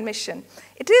Jal Jeevan Mission.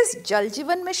 It is Jal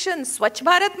Jeevan Mission, Swachh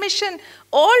Bharat Mission,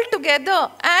 all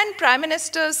together, and Prime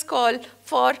Minister's call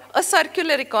for a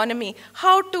circular economy,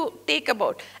 how to take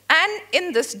about. And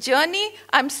in this journey,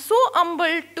 I'm so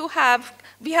humbled to have,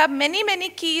 we have many, many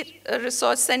key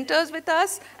resource centers with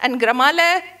us, and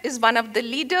Gramalaya is one of the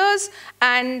leaders,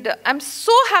 and I'm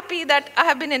so happy that I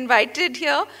have been invited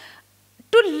here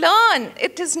to learn.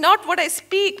 It is not what I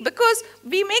speak, because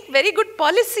we make very good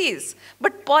policies.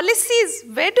 But policies,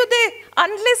 where do they,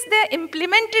 unless they're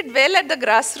implemented well at the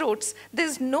grassroots,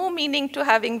 there's no meaning to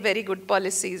having very good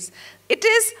policies. It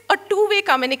is a two-way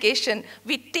communication.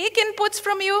 We take inputs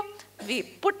from you, we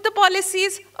put the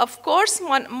policies, of course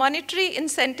monetary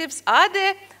incentives are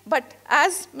there, but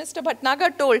as Mr.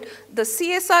 Bhatnagar told, the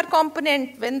CSR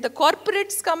component, when the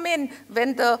corporates come in,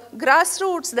 when the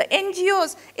grassroots, the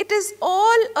NGOs, it is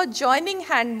all a joining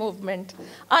hand movement.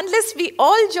 Unless we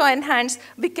all join hands,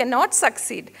 we cannot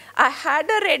succeed. I had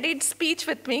a Reddit speech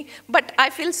with me, but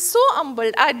I feel so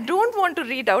humbled. I don't want to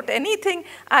read out anything.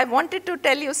 I wanted to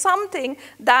tell you something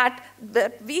that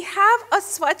we have a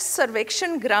Swachh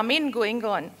Sarvekshan Gramin going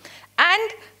on.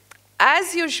 And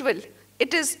as usual,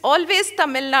 it is always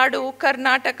Tamil Nadu,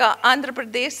 Karnataka, Andhra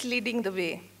Pradesh leading the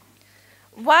way.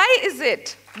 Why is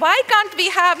it? Why can't we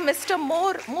have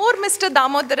more Mr.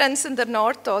 Damodarans in the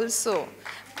north also?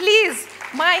 Please,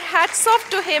 my hats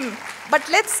off to him. But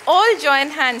let's all join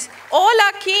hands. All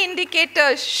our key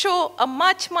indicators show a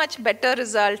much, much better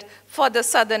result for the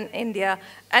southern India.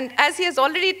 And as he has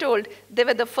already told, they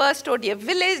were the first ODF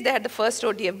village, they had the first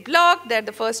ODF block, they had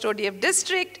the first ODF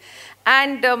district.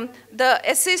 And the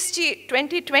SSG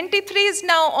 2023 is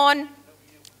now on.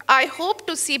 I hope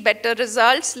to see better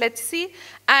results, let's see.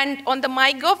 And on the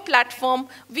MyGov platform,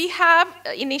 we have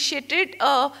initiated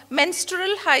a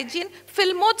menstrual hygiene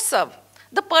filmotsav.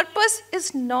 The purpose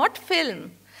is not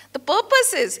film. The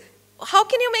purpose is, how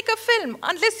can you make a film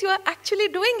unless you are actually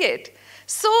doing it?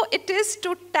 So it is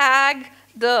to tag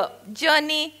the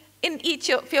journey in each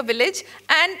of your village,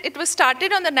 and it was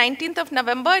started on the 19th of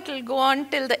November. It will go on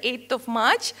till the 8th of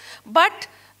March. But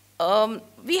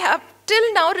we have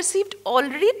till now received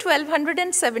already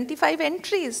 1,275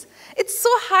 entries. It's so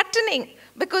heartening,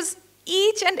 because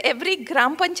each and every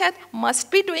Gram Panchayat must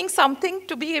be doing something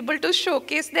to be able to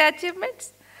showcase their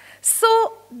achievements.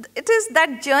 So it is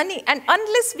that journey, and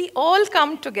unless we all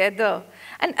come together.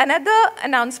 And another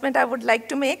announcement I would like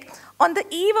to make, on the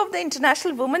eve of the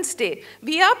International Women's Day,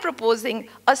 we are proposing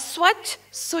a Swachh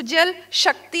Sujal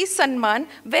Shakti Sanman,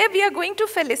 where we are going to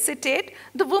felicitate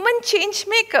the women change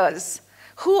makers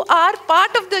who are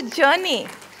part of the journey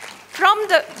from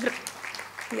the,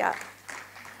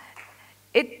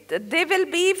 they will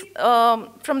be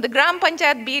from the Gram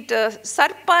Panchayat, be it a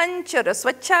Sarpanch or a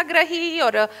Swachhagrahi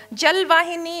or a Jal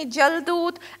Vahini, Jal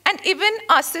Doot, and even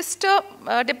our sister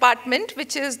department,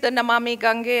 which is the Namami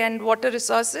Gange and Water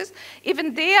Resources,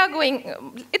 even they are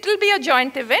going, it will be a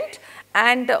joint event,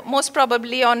 and most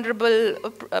probably Honorable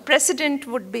President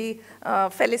would be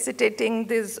felicitating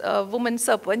these women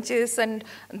Sarpanches and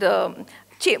the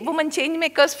women change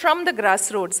makers from the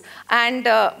grassroots. And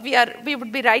we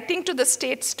would be writing to the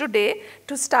states today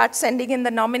to start sending in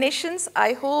the nominations.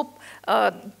 I hope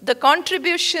the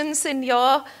contributions in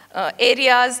your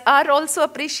areas are also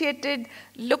appreciated.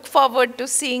 Look forward to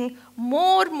seeing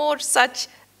more such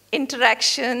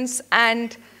interactions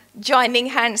and joining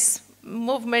hands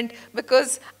movement,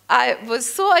 because I was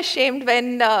so ashamed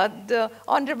when the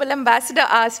Honorable Ambassador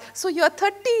asked, so you're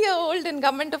 30-year-old in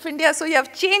Government of India, so you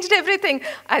have changed everything.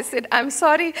 I said, I'm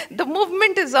sorry, the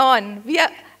movement is on.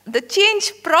 The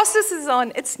change process is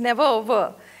on. It's never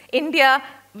over. India,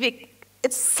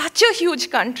 it's such a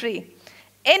huge country.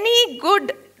 Any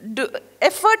good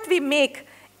effort we make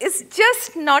is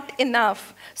just not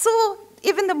enough. So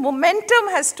even the momentum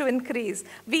has to increase.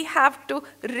 We have to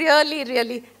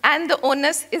really, and the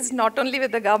onus is not only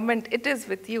with the government, it is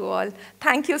with you all.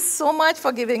 Thank you so much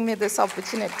for giving me this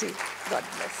opportunity. God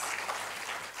bless.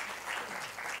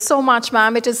 So much,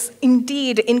 ma'am. It is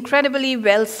indeed incredibly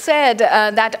well said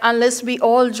that unless we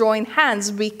all join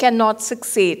hands, we cannot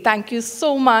succeed. Thank you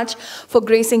so much for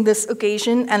gracing this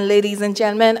occasion. And ladies and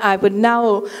gentlemen, I would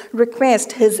now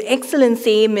request His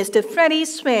Excellency, Mr. Freddy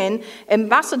Svane,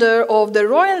 Ambassador of the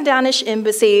Royal Danish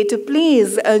Embassy, to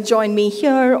please join me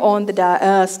here on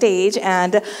the stage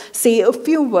and say a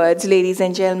few words, ladies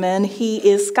and gentlemen. He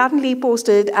is currently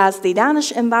posted as the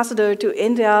Danish Ambassador to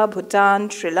India,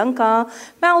 Bhutan, Sri Lanka,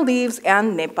 Maldives,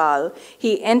 and Nepal.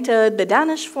 He entered the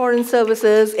Danish Foreign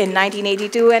Services in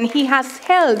 1982, and he has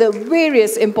held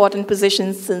various important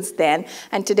positions since then.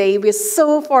 And today, we're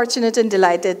so fortunate and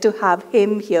delighted to have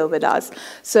him here with us.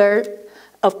 Sir,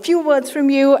 a few words from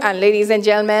you, and ladies and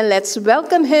gentlemen, let's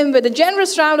welcome him with a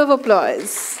generous round of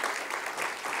applause.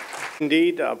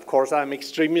 Indeed, of course, I'm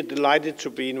extremely delighted to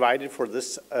be invited for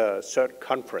this third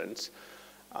conference,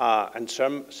 and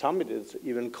summit is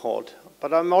even called.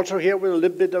 But I'm also here with a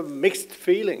little bit of mixed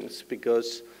feelings,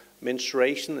 because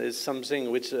menstruation is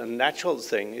something which is a natural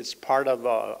thing. It's part of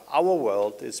our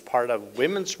world. It's part of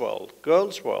women's world,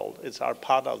 girls' world. It's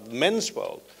part of men's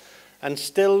world. And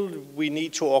still, we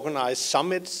need to organize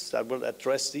summits that will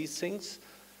address these things.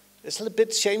 It's a little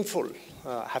bit shameful,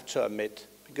 I have to admit,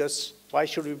 because why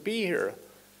should we be here?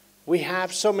 We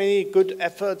have so many good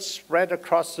efforts spread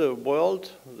across the world,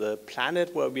 the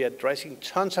planet, where we are addressing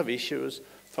tons of issues,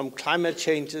 from climate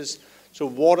changes to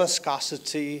water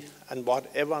scarcity and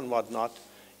whatever and whatnot.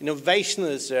 Innovation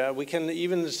is there. We can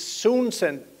even soon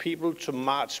send people to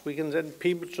Mars. We can send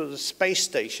people to the space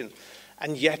station.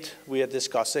 And yet we are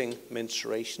discussing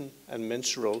menstruation and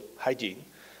menstrual hygiene.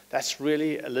 That's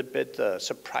really a little bit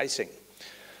surprising.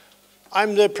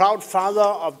 I'm the proud father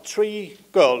of 3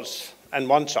 girls and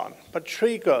 1 son, but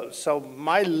 3 girls. So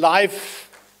my life,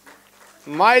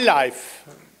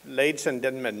 ladies and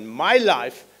gentlemen, my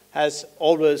life has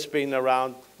always been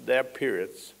around their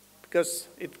periods, because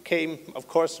it came, of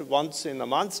course, once in a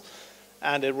month,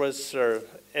 and it was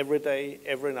every day,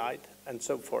 every night, and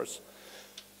so forth.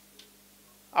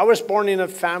 I was born in a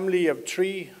family of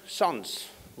 3 sons.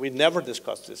 We never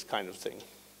discussed this kind of thing.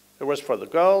 It was for the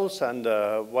girls, and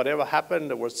whatever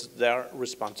happened, it was their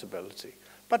responsibility.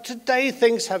 But today,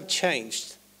 things have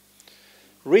changed.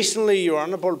 Recently, your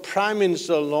Honorable Prime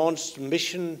Minister launched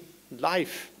Mission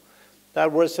Life.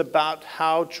 That was about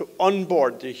how to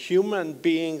onboard the human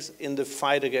beings in the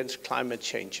fight against climate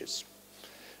changes.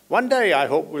 One day, I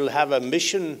hope we'll have a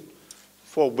mission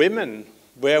for women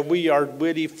where we are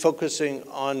really focusing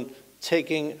on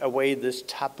taking away this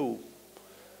taboo.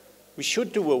 We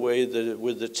should do away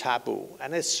with the taboo,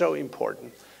 and it's so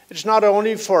important. It's not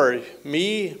only for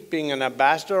me being an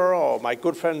ambassador or my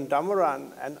good friend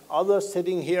Damodaran and others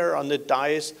sitting here on the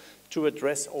dais to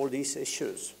address all these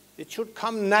issues. It should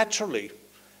come naturally,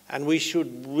 and we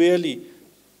should really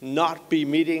not be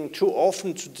meeting too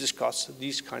often to discuss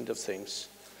these kind of things.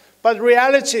 But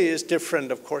reality is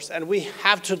different, of course, and we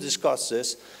have to discuss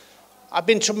this. I've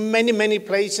been to many, many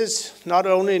places, not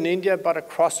only in India, but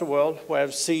across the world, where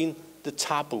I've seen the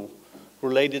taboo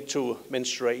related to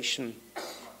menstruation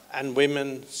and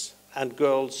women's and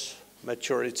girls'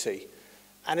 maturity.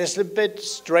 And it's a bit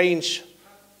strange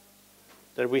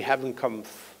that we haven't come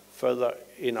further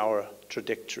in our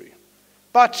trajectory.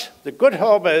 But the good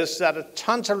hope is that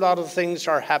a lot of things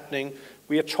are happening.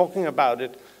 We are talking about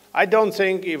it. I don't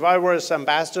think if I was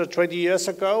ambassador 20 years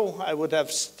ago, I would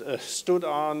have stood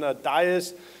on a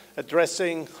dais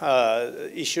addressing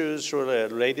issues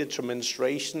related to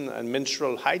menstruation and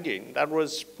menstrual hygiene. That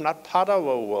was not part of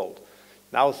our world.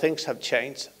 Now things have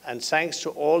changed, and thanks to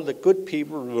all the good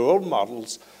people, role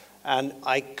models, and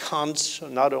icons,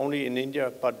 not only in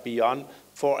India, but beyond,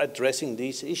 for addressing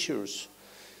these issues.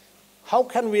 How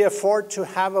can we afford to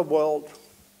have a world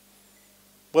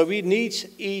where we need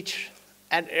each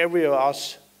and every of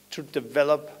us to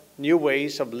develop new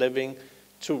ways of living,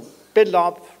 to build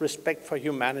up respect for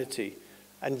humanity,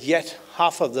 and yet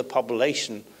half of the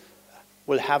population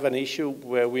will have an issue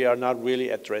where we are not really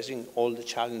addressing all the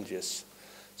challenges?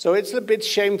 So it's a bit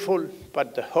shameful,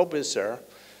 but the hope is there.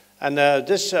 And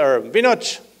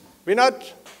Vinod,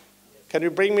 can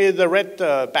you bring me the red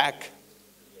bag?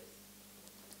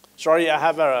 Sorry, I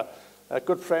have a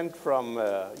good friend from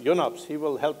UNOPS. He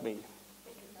will help me.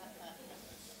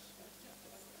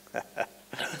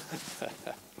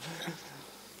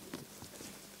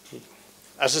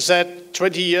 As I said,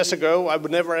 20 years ago, I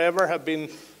would never ever have been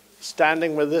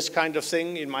standing with this kind of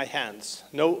thing in my hands.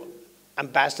 No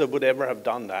ambassador would ever have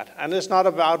done that. And it's not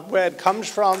about where it comes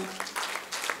from.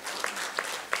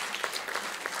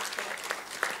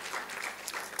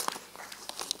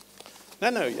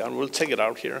 No, Jan, we'll take it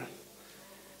out here.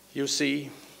 You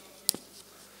see,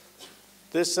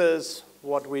 this is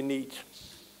what we need.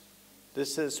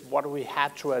 This is what we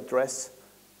had to address.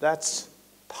 That's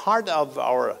part of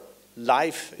our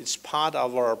life. It's part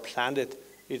of our planet.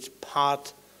 It's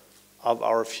part of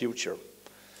our future.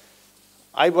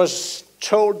 I was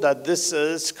told that this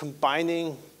is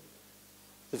combining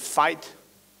the fight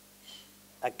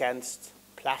against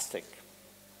plastic.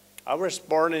 I was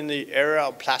born in the era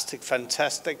of plastic,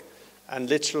 fantastic, and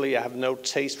literally I have no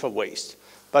taste for waste.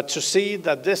 But to see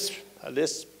that at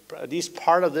least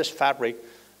part of this fabric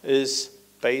is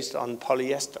based on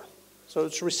polyester, so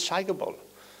it's recyclable.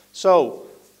 So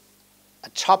a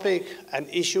topic, an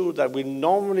issue that we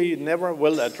normally never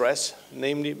will address,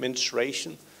 namely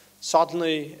menstruation.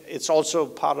 Suddenly, it's also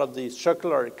part of the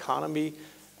circular economy,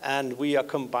 and we are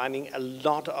combining a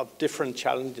lot of different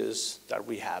challenges that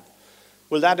we have.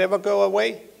 Will that ever go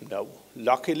away? No,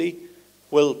 luckily.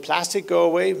 Will plastic go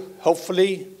away?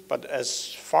 Hopefully, but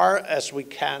as far as we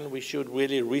can, we should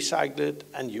really recycle it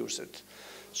and use it.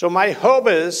 So my hope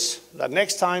is that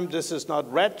next time this is not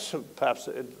red, perhaps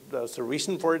there's a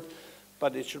reason for it,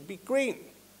 but it should be green,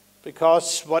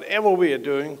 because whatever we are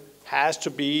doing has to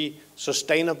be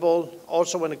sustainable,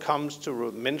 also when it comes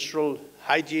to menstrual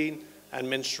hygiene and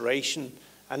menstruation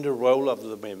and the role of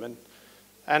the women.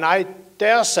 And I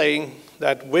dare say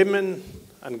that women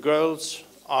and girls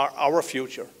are our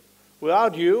future.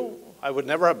 Without you, I would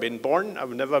never have been born, I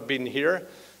would never have been here.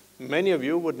 Many of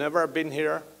you would never have been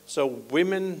here. So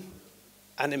women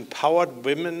and empowered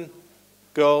women,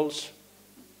 girls,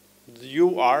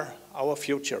 you are our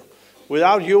future.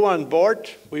 Without you on board,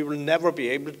 we will never be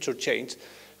able to change.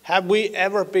 Have we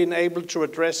ever been able to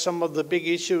address some of the big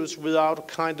issues without a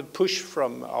kind of push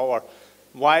from our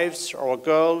wives, our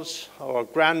girls, our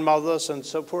grandmothers, and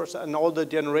so forth, and all the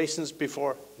generations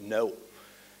before? No.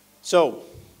 So,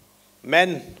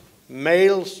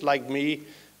 males like me,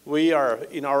 we are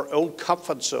in our own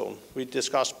comfort zone. We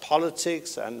discuss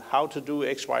politics and how to do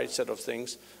X, Y set of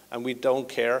things, and we don't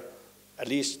care, at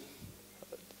least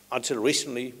until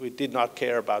recently, we did not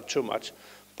care about too much.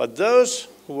 But those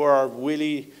who are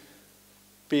really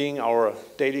being our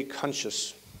daily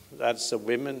conscious, that's the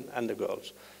women and the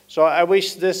girls. So I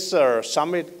wish this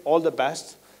summit all the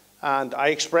best, and I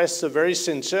express a very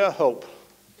sincere hope,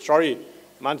 sorry,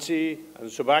 Mansi and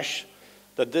Subhash,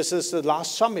 that this is the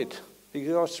last summit,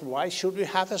 because why should we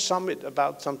have a summit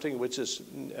about something which is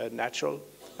natural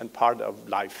and part of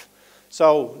life?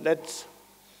 So let's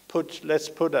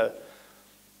put a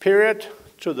period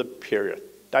to the period.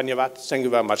 Dhanyavad. Thank you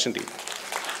very much indeed.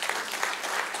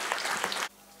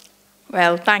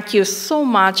 Well, thank you so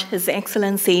much, His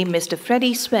Excellency, Mr.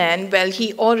 Freddy Svane. Well,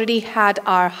 he already had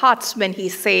our hearts when he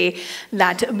say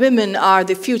that women are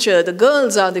the future, the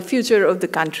girls are the future of the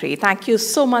country. Thank you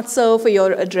so much, sir, for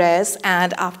your address.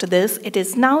 And after this, it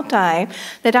is now time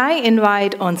that I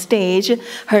invite on stage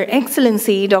Her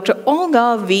Excellency, Dr.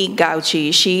 Olga V.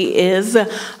 Gauci. She is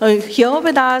here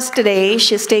with us today.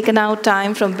 She's taken out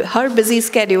time from her busy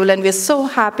schedule, and we're so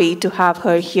happy to have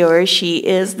her here. She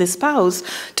is the spouse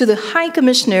to the High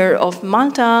Commissioner of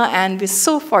Malta, and we're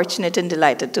so fortunate and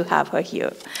delighted to have her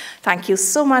here. Thank you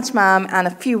so much, ma'am, and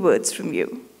a few words from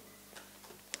you.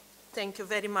 Thank you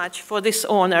very much for this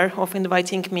honor of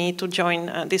inviting me to join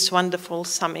this wonderful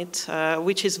summit,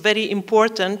 which is very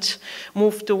important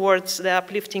move towards the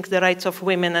uplifting the rights of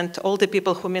women and all the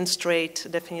people who menstruate,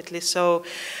 definitely so.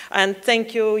 And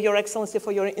thank you, Your Excellency,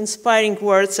 for your inspiring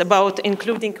words about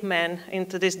including men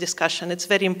into this discussion. It's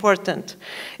very important.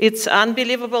 It's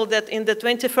unbelievable that in the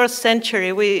 21st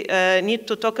century we need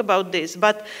to talk about this,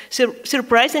 but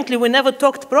surprisingly we never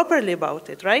talked properly about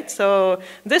it, right? So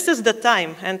this is the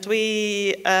time, and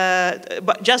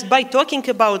just by talking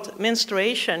about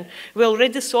menstruation, we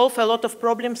already solve a lot of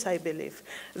problems, I believe.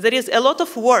 There is a lot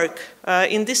of work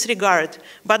in this regard,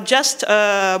 but just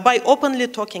by openly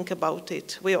talking about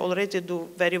it, we already do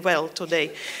very well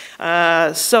today.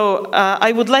 So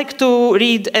I would like to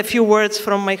read a few words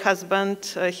from my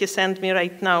husband. He sent me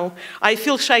right now. I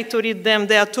feel shy to read them.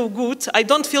 They are too good. I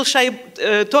don't feel shy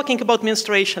talking about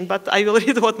menstruation, but I will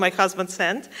read what my husband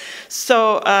sent.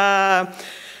 So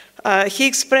he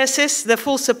expresses the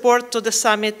full support to the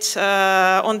summit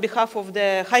on behalf of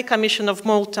the High Commission of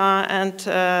Malta, and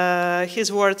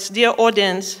his words, "Dear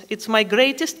audience, it's my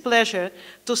greatest pleasure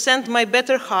to send my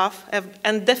better half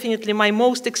and definitely my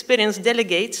most experienced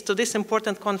delegates to this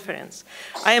important conference.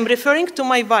 I am referring to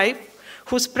my wife,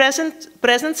 whose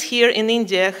presence here in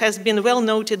India has been well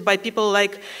noted by people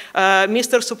like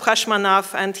Mr. Subhash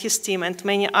Manav and his team and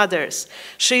many others.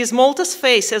 She is Malta's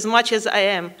face as much as I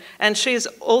am, and she is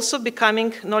also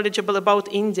becoming knowledgeable about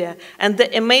India and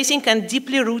the amazing and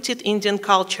deeply rooted Indian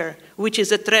culture, which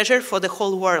is a treasure for the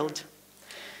whole world.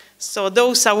 So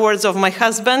those are words of my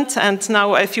husband, and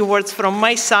now a few words from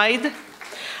my side.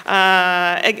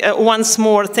 Once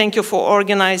more, thank you for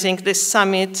organizing this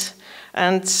summit.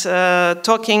 And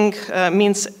talking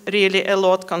means really a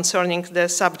lot concerning the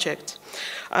subject.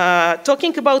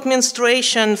 Talking about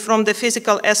menstruation from the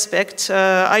physical aspect,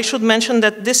 I should mention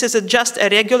that this is just a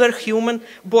regular human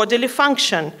bodily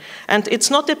function. And it's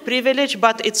not a privilege,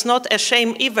 but it's not a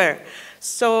shame either.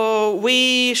 So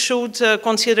we should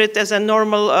consider it as a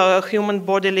normal human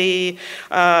bodily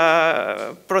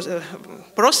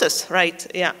process, right?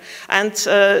 Yeah. And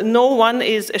no one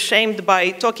is ashamed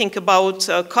by talking about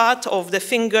a cut of the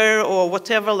finger or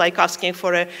whatever, like asking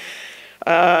for a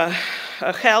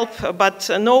help, but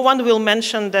no one will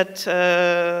mention that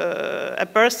a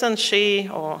person, she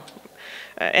or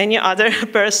any other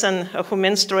person who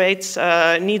menstruates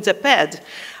needs a pad.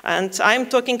 And I'm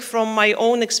talking from my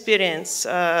own experience.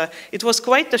 It was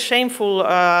quite a shameful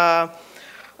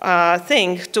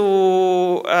thing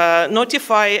to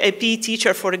notify a PE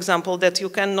teacher, for example, that you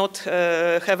cannot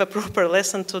have a proper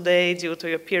lesson today due to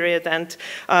your period. And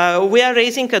we are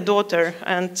raising a daughter,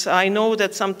 and I know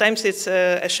that sometimes it's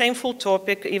a shameful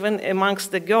topic, even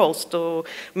amongst the girls, to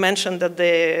mention that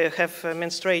they have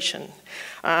menstruation.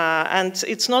 And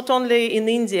it's not only in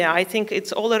India, I think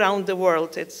it's all around the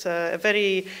world. It's a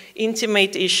very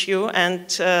intimate issue, and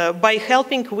by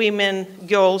helping women,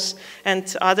 girls,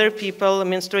 and other people,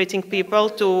 menstruating people,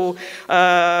 to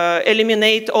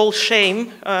eliminate all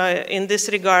shame in this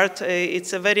regard,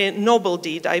 it's a very noble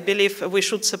deed. I believe we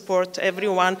should support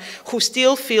everyone who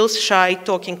still feels shy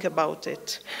talking about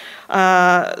it.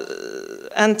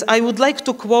 And I would like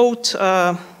to quote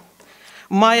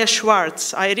Maya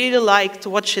Schwartz. I really liked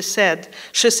what she said.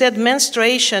 She said,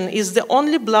 menstruation is the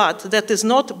only blood that is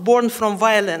not born from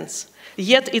violence,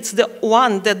 yet it's the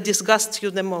one that disgusts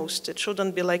you the most. It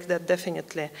shouldn't be like that,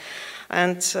 definitely.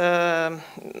 And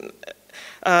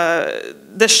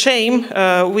the shame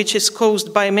which is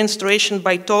caused by menstruation,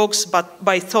 by talks, but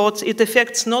by thoughts, it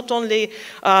affects not only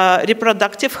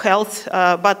reproductive health,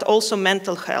 but also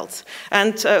mental health.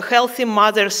 And healthy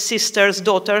mothers, sisters,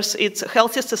 daughters, it's a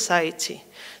healthy society.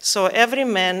 So every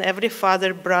man, every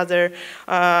father, brother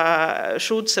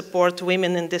should support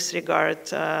women in this regard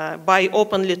by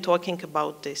openly talking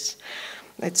about this.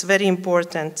 It's very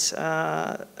important.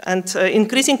 And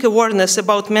increasing awareness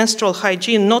about menstrual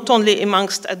hygiene, not only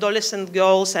amongst adolescent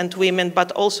girls and women,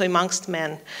 but also amongst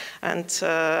men. And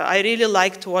I really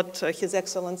liked what His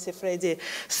Excellency Freddy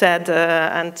said,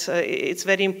 and it's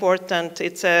very important.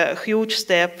 It's a huge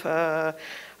step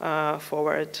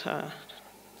forward.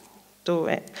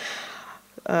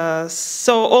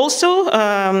 So also,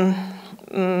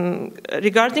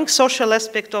 regarding social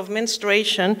aspect of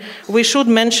menstruation, we should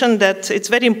mention that it's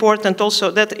very important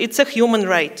also that it's a human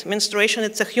right. Menstruation,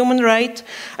 it's a human right,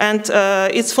 and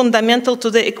it's fundamental to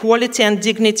the equality and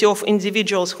dignity of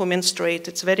individuals who menstruate.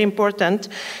 It's very important.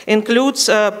 Includes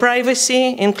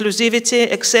privacy,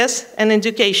 inclusivity, access and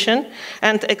education,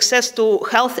 and access to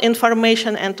health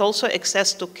information, and also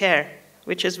access to care,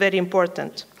 which is very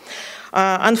important.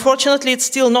 Unfortunately, it's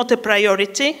still not a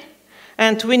priority,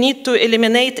 and we need to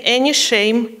eliminate any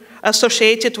shame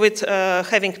associated with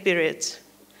having periods.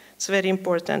 It's very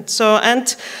important. So,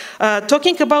 and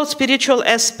talking about spiritual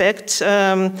aspects,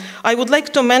 I would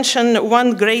like to mention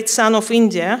one great son of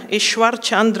India, Ishwar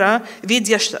Chandra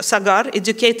Vidyasagar,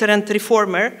 educator and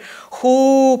reformer,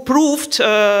 who proved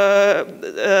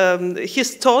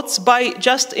his thoughts by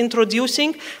just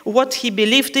introducing what he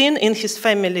believed in his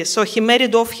family. So he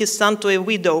married off his son to a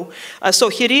widow. So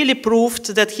he really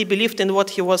proved that he believed in what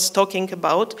he was talking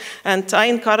about. And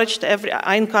I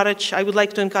would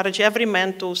like to encourage every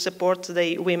man to support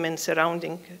the women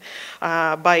surrounding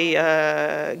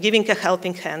by giving a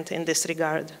helping hand in this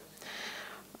regard.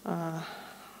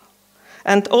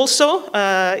 And also,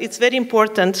 it's very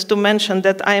important to mention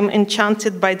that I am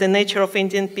enchanted by the nature of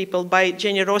Indian people, by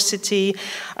generosity,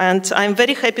 and I'm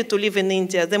very happy to live in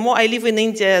India. The more I live in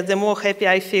India, the more happy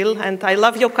I feel, and I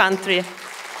love your country.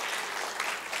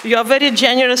 You are very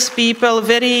generous people,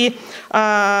 very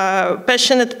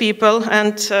passionate people,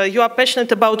 and you are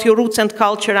passionate about your roots and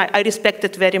culture. I respect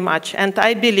it very much. And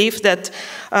I believe that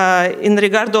in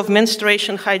regard of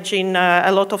menstruation hygiene,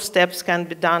 a lot of steps can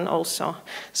be done also.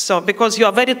 So, because you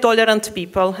are very tolerant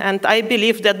people, and I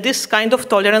believe that this kind of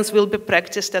tolerance will be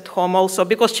practiced at home also,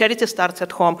 because charity starts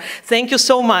at home. Thank you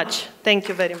so much. Thank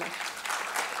you very much.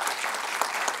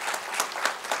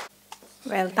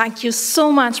 Well, thank you so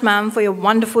much, ma'am, for your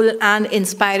wonderful and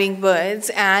inspiring words.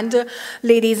 And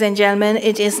ladies and gentlemen,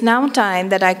 it is now time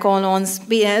that I call on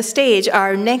stage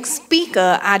our next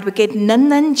speaker, Advocate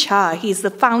Nandan Jha. He's the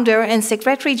founder and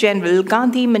Secretary General,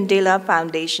 Gandhi Mandela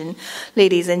Foundation.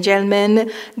 Ladies and gentlemen,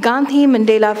 Gandhi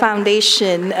Mandela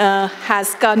Foundation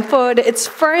has conferred its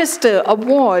first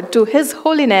award to His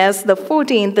Holiness the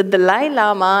 14th Dalai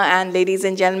Lama. And ladies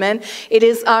and gentlemen, it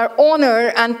is our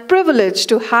honor and privilege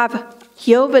to have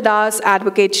here with us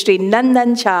Advocate Shri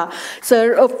Nandan Jha.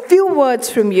 Sir, a few words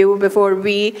from you before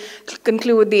we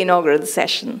conclude the inaugural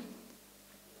session.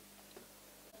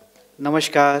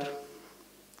 Namaskar,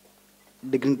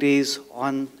 dignitaries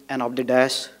on and off the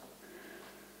dais.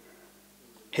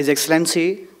 His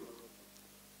Excellency,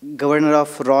 Governor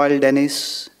of Royal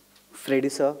Danish, Freddy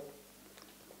sir.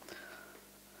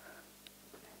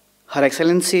 Her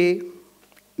Excellency,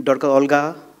 Dr.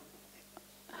 Olga,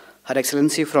 Her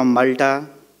Excellency from Malta,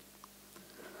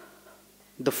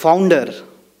 the founder,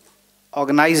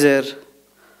 organizer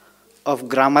of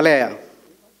Gramalaya,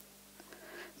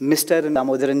 Mr.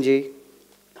 Damodaran ji,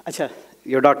 Acha,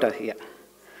 your daughter, yeah.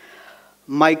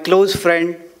 My close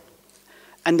friend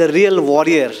and the real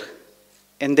warrior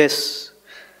in this,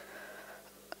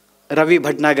 Ravi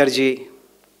Bhatnagar ji,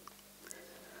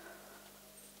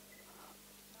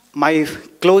 my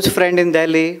close friend in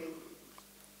Delhi,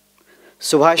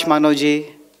 Subhash Mano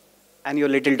ji, and your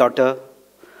little daughter,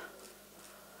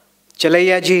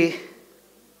 Chalaiya ji,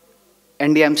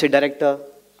 NDMC director.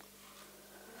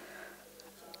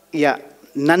 Yeah,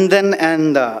 Nandan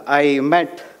and I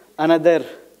met another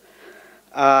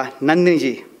Nandini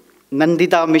ji,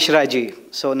 Nandita Mishra ji.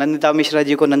 So Nandita Mishra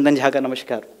ji को नंदन झा का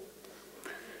नमस्कार.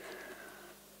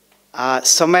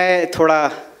 समय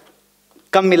थोड़ा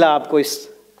कम मिला आपको इस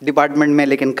department में,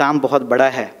 लेकिन काम बहुत बड़ा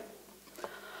है.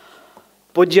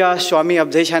 पूज्य स्वामी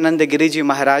अवधेशानंद गिरी जी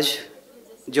महाराज,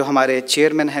 जो हमारे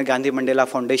चेयरमैन हैं गांधी मंडेला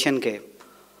फाउंडेशन के,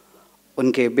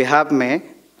 उनके बिहाफ में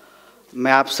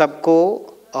मैं आप सबको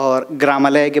और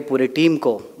ग्रामालय के पूरे टीम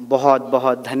को बहुत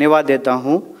बहुत धन्यवाद देता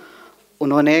हूं.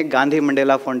 उन्होंने गांधी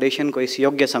मंडेला फाउंडेशन को इस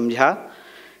योग्य समझा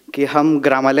कि हम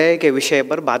ग्रामालय के विषय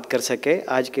पर बात कर सके,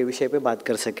 आज के विषय पर बात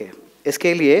कर सके.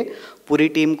 इसके लिए पूरी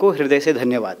टीम को हृदय से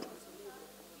धन्यवाद.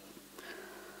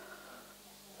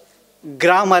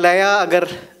 ग्रामालया अगर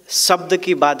शब्द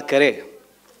की बात करें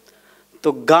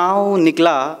तो गांव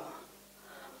निकला,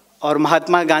 और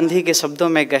महात्मा गांधी के शब्दों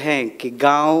में कहें कि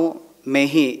गांव में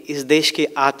ही इस देश की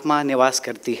आत्मा निवास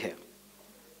करती है.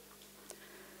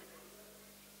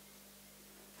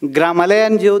 ग्रामालय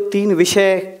ने जो 3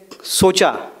 विषय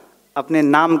सोचा, अपने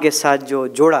नाम के साथ जो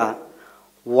जोड़ा,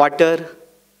 वाटर,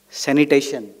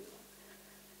 सैनिटेशन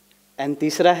एंड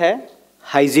तीसरा है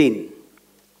हाइजीन.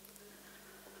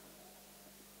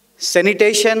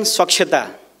 सैनिटेशन, स्वच्छता,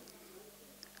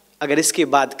 अगर इसकी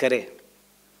बात करें,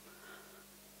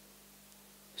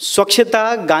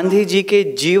 स्वच्छता गांधी जी के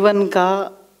जीवन का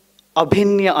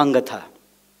अभिन्न अंग था.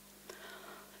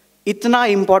 इतना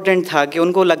इम्पोर्टेंट था कि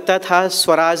उनको लगता था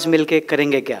स्वराज मिलके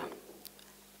करेंगे क्या.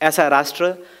 ऐसा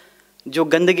राष्ट्र जो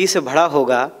गंदगी से भरा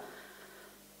होगा,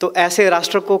 तो ऐसे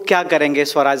राष्ट्र को क्या करेंगे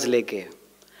स्वराज लेके.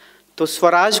 तो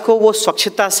स्वराज को वो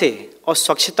स्वच्छता से, और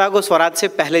स्वच्छता को स्वराज से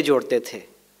पहले जोड़ते थे.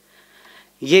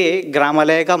 ये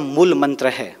ग्रामालय का मूल मंत्र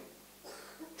है,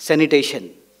 सैनिटेशन,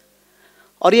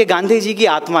 और ये गांधी जी की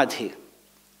आत्मा थी.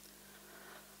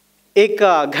 एक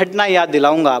घटना याद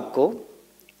दिलाऊंगा आपको.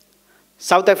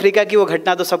 साउथ अफ्रीका की वो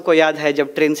घटना तो सबको याद है,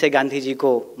 जब ट्रेन से गांधी जी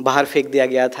को बाहर फेंक दिया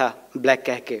गया था ब्लैक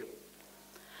कह के.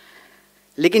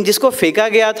 लेकिन जिसको फेंका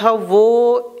गया था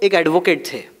वो एक एडवोकेट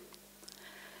थे,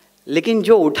 लेकिन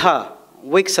जो उठा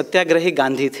वो एक सत्याग्रही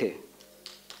गांधी थे.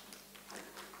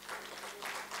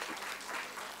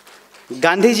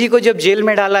 गांधी जी को जब जेल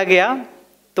में डाला गया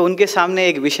तो उनके सामने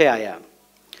एक विषय आया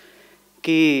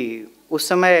कि उस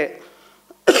समय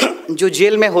जो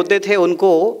जेल में होते थे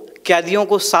उनको कैदियों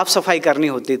को साफ सफाई करनी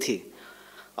होती थी,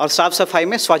 और साफ सफाई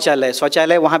में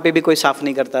शौचालय वहाँ पे भी कोई साफ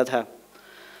नहीं करता था.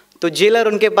 तो जेलर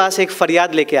उनके पास एक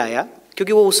फरियाद लेके आया,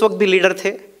 क्योंकि वो उस वक्त भी लीडर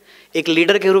थे, एक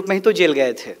लीडर के रूप में ही तो जेल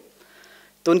गए थे.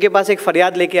 तो उनके पास एक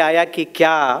फरियाद लेके आया कि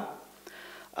क्या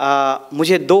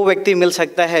मुझे 2 व्यक्ति मिल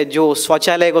सकता है जो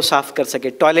शौचालय को साफ कर सके,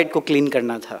 टॉयलेट को क्लीन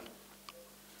करना था.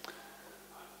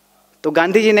 तो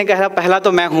गांधी जी ने कहा पहला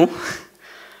तो मैं हूँ,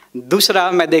 दूसरा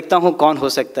मैं देखता हूँ कौन हो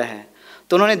सकता है।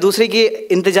 तो उन्होंने दूसरे की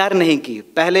इंतज़ार नहीं की,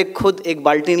 पहले खुद एक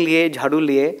बाल्टी लिए, झाड़ू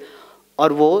लिए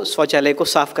और वो शौचालय को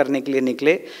साफ करने के लिए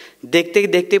निकले। देखते ही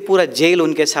देखते पूरा जेल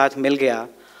उनके साथ मिल गया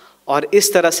और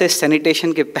इस तरह से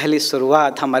सैनिटेशन की पहली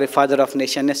शुरुआत हमारे फादर ऑफ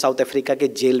नेशन ने साउथ अफ्रीका के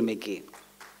जेल में की।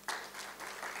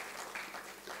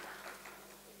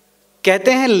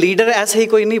 कहते हैं लीडर ऐसे ही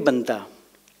कोई नहीं बनता।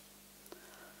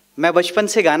 मैं बचपन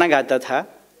से गाना गाता था,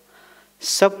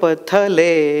 शपथ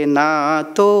लेना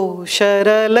तो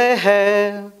सरल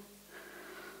है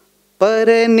पर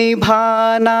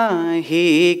निभाना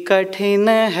ही कठिन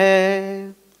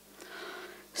है,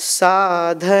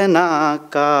 साधना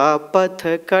का पथ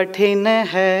कठिन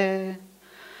है,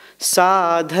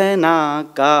 साधना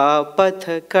का पथ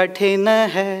कठिन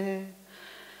है।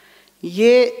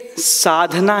 ये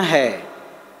साधना है,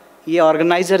 ये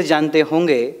ऑर्गेनाइज़र जानते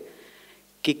होंगे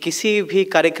कि किसी भी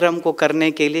कार्यक्रम को करने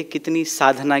के लिए कितनी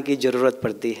साधना की ज़रूरत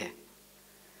पड़ती है।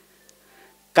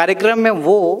 कार्यक्रम में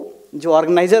वो जो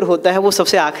ऑर्गेनाइज़र होता है वो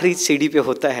सबसे आखिरी सीढ़ी पे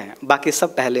होता है, बाकी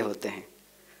सब पहले होते हैं।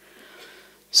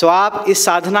 सो आप इस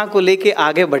साधना को लेके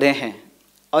आगे बढ़े हैं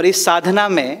और इस साधना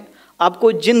में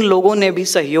आपको जिन लोगों ने भी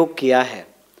सहयोग किया है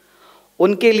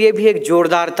उनके लिए भी एक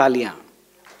जोरदार तालियां।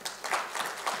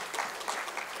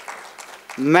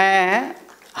 मैं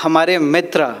हमारे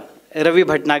मित्र रवि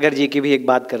भटनागर जी की भी एक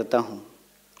बात करता हूँ।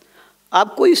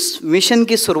 आपको इस मिशन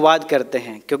की शुरुआत करते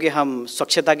हैं क्योंकि हम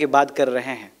स्वच्छता की बात कर रहे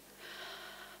हैं।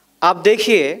 आप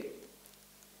देखिए,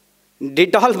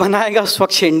 डिटॉल बनाएगा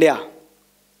स्वच्छ इंडिया,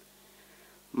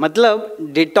 मतलब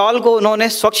डिटॉल को उन्होंने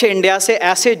स्वच्छ इंडिया से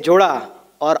ऐसे जोड़ा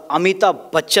और अमिताभ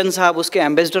बच्चन साहब उसके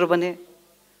एम्बेसडर बने।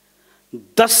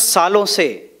 10 सालों से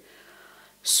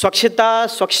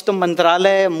स्वच्छता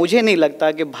मंत्रालय, मुझे नहीं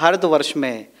लगता कि भारतवर्ष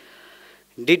में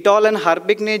डिटॉल एंड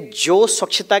हार्पिक ने जो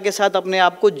स्वच्छता के साथ अपने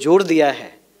आप को जोड़ दिया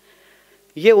है,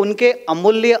 ये उनके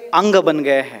अमूल्य अंग बन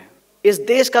गए हैं। इस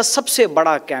देश का सबसे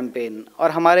बड़ा कैंपेन।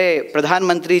 और हमारे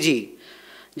प्रधानमंत्री जी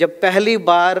जब पहली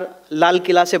बार लाल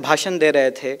किला से भाषण दे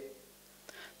रहे थे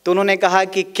तो उन्होंने कहा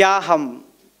कि क्या हम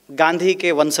गांधी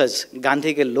के वंशज,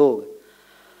 गांधी के लोग,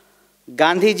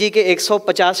 गांधी जी के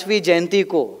 150वीं जयंती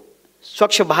को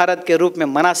स्वच्छ भारत के रूप में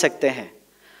मना सकते हैं।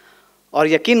 और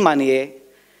यकीन मानिए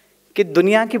कि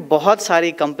दुनिया की बहुत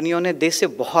सारी कंपनियों ने देश से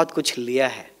बहुत कुछ लिया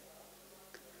है।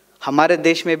 हमारे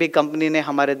देश में भी कंपनी ने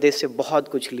हमारे देश से बहुत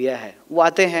कुछ लिया है, वो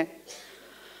आते हैं।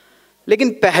 लेकिन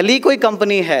पहली कोई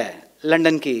कंपनी है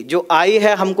लंदन की जो आई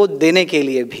है हमको देने के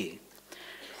लिए भी।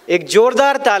 एक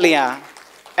जोरदार तालियां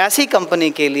ऐसी कंपनी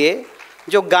के लिए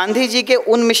जो गांधी जी के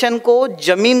उन मिशन को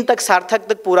जमीन तक, सार्थक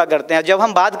तक पूरा करते हैं। जब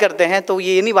हम बात करते हैं तो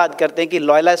ये नहीं बात करते हैं कि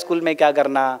लॉयला स्कूल में क्या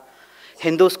करना,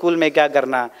 हिंदू स्कूल में क्या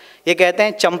करना, ये कहते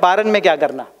हैं चंपारण में क्या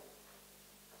करना।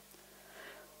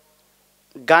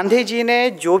 गांधी जी ने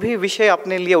जो भी विषय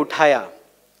अपने लिए उठाया,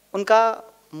 उनका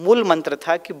मूल मंत्र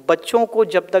था कि बच्चों को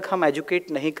जब तक हम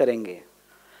एजुकेट नहीं करेंगे,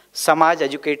 समाज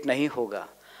एजुकेट नहीं होगा।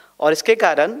 और इसके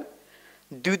कारण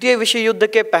द्वितीय विश्व युद्ध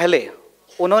के पहले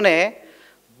उन्होंने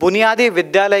बुनियादी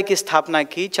विद्यालय की स्थापना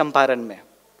की चंपारण में।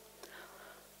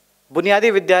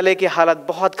 बुनियादी विद्यालय की हालत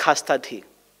बहुत खस्ता थी,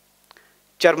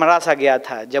 चरमरा सा गया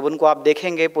था। जब उनको आप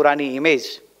देखेंगे पुरानी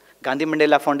इमेज, गांधी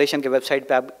मंडेला फाउंडेशन के वेबसाइट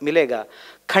पे आप मिलेगा,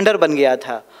 खंडर बन गया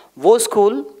था। वो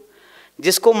स्कूल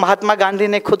जिसको महात्मा गांधी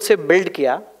ने खुद से बिल्ड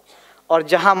किया और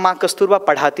जहां माँ कस्तूरबा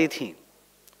पढ़ाती थी,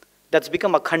 दैट्स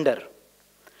बिकम अ खंडर।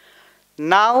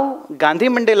 Now Gandhi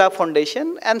Mandela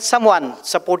foundation and someone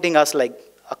supporting us like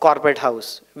a corporate house,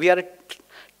 we are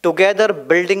together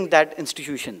building that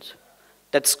institutions,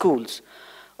 that schools।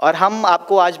 और हम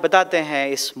आपको आज बताते हैं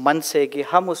इस मंच से कि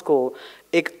हम उसको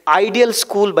एक आइडियल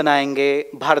स्कूल बनाएंगे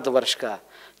भारतवर्ष का,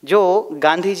 जो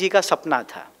गांधी जी का सपना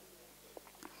था।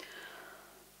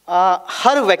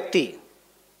 हर व्यक्ति,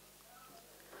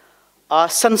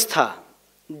 संस्था,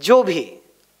 जो भी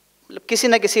किसी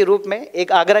न किसी रूप में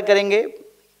एक आग्रह करेंगे।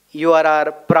 You are are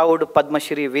proud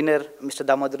Padmashri winner mister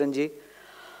Damodaran जी।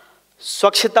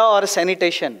 स्वच्छता और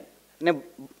सैनिटेशन ने,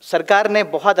 सरकार ने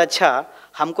बहुत अच्छा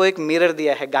हमको एक मिरर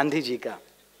दिया है गांधी जी का,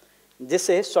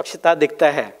 जिससे स्वच्छता दिखता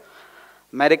है।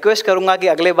 मैं रिक्वेस्ट करूंगा कि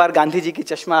अगले बार गांधी जी की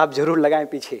चश्मा आप जरूर लगाएं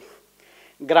पीछे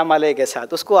ग्रामालय के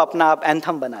साथ, उसको अपना आप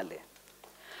एंथम बना ले।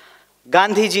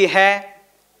 गांधी जी हैं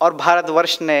और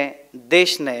भारतवर्ष ने,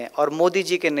 देश ने और मोदी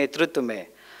जी के नेतृत्व में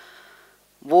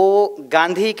वो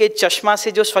गांधी के चश्मा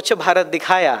से जो स्वच्छ भारत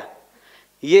दिखाया,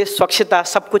 ये स्वच्छता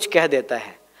सब कुछ कह देता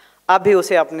है। आप भी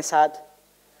उसे अपने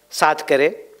साथ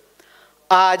करें।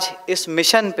 आज इस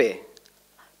मिशन पे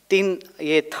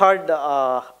ये थर्ड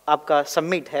आपका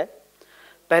समिट है।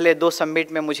 पहले 2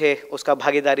 समिट में मुझे उसका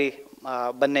भागीदारी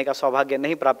बनने का सौभाग्य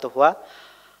नहीं प्राप्त हुआ।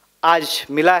 आज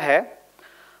मिला है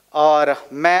और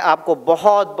मैं आपको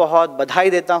बहुत बहुत बधाई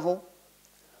देता हूँ,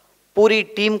 पूरी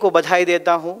टीम को बधाई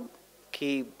देता हूँ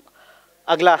कि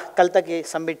अगला कल तक ये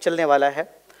समिट चलने वाला है।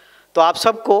 तो आप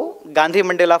सबको गांधी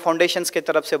मंडेला फाउंडेशंस की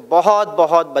तरफ से बहुत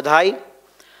बहुत बधाई।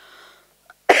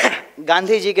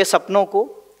 गांधी जी के सपनों को,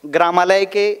 ग्रामालय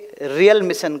के रियल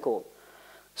मिशन को,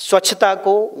 स्वच्छता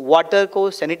को, वाटर को,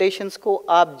 सैनिटेशंस को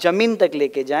आप ज़मीन तक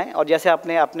लेके जाएं। और जैसे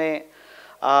आपने अपने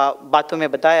बातों में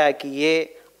बताया कि ये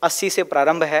 80 से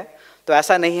प्रारंभ है, तो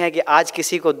ऐसा नहीं है कि आज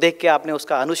किसी को देख के आपने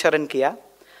उसका अनुसरण किया,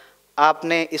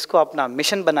 आपने इसको अपना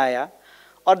मिशन बनाया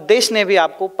और देश ने भी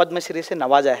आपको पद्मश्री से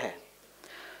नवाजा है।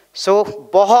 सो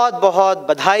बहुत बहुत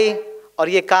बधाई और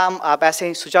ये काम आप ऐसे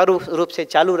ही सुचारू रूप से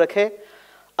चालू रखें।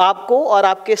 आपको और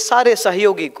आपके सारे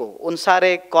सहयोगी को, उन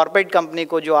सारे कॉर्पोरेट कंपनी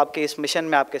को जो आपके इस मिशन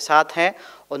में आपके साथ हैं,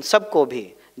 उन सबको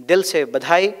भी दिल से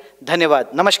बधाई।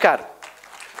 धन्यवाद। नमस्कार।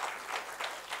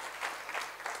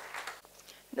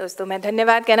 दोस्तों, मैं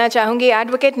धन्यवाद कहना चाहूँगी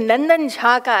एडवोकेट नंदन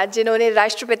झा का, जिन्होंने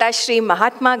राष्ट्रपिता श्री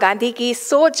महात्मा गांधी की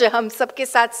सोच हम सबके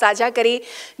साथ साझा करी,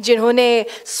 जिन्होंने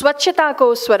स्वच्छता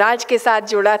को स्वराज के साथ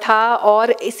जोड़ा था।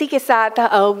 और इसी के साथ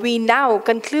we now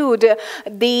conclude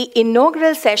the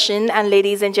inaugural session and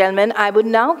ladies and gentleman, I would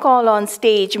now call on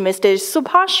stage mister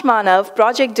Subhash Manav,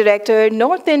 project director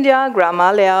north India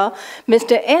ग्रामालया,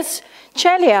 mister S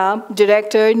Chalia,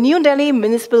 Director, New Delhi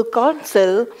Municipal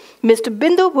Council, Mr.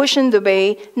 Bindu Bhushan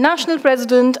Dubey, National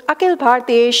President, Akhil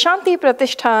Bharatiya Shanti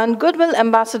Pratishthan, Goodwill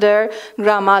Ambassador,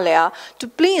 Gramalaya, to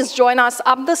please join us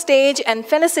up the stage and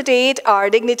felicitate our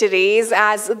dignitaries,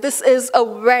 as this is a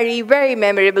very, very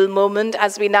memorable moment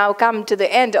as we now come to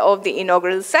the end of the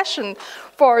inaugural session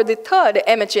for the 3rd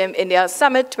MHM India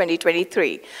Summit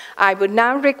 2023. I would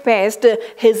now request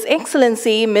His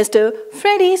Excellency Mr.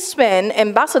 Freddy, Svane,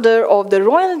 Ambassador of the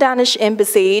Royal Danish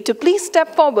Embassy, to please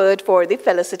step forward for the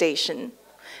felicitation.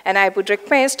 And I would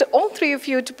request all three of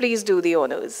you to please do the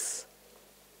honors.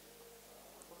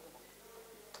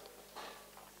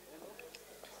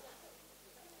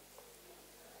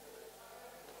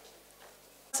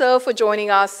 Sir, for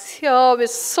joining us here. We're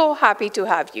so happy to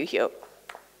have you here.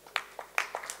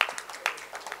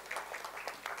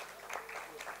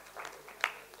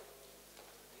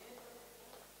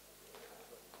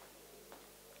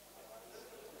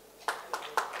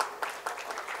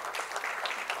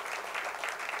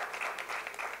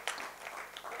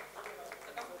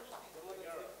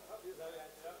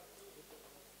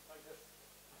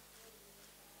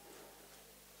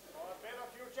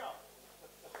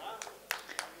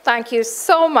 Thank you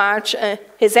so much,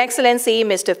 His Excellency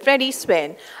Mr. Freddy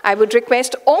Svane. I would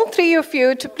request all three of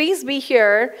you to please be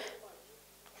here.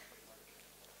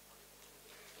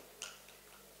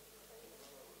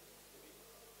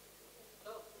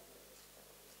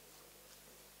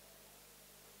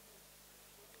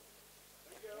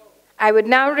 I would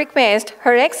now request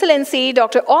Her Excellency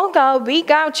Dr. Olga V.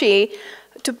 Gauci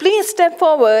to please step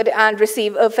forward and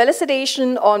receive a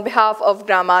felicitation on behalf of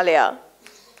Gramalaya.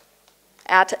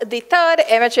 At the 3rd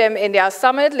MHM India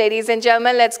Summit, ladies and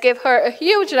gentlemen, let's give her a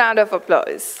huge round of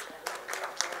applause.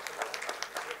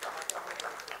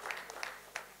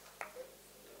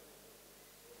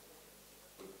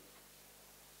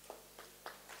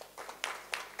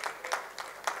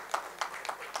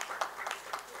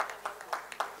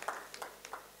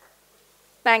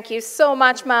 Thank you so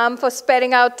much, ma'am, for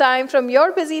sparing out time from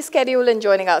your busy schedule and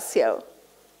joining us here.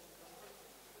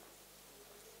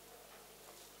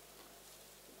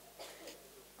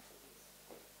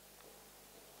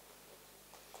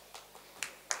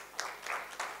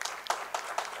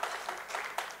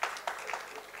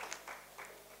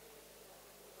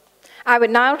 I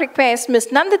would now request Ms.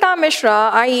 Nandita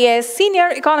Mishra, IES Senior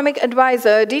Economic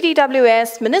Advisor,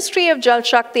 DDWS, Ministry of Jal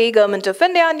Shakti, Government of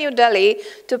India, New Delhi,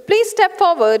 to please step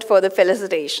forward for the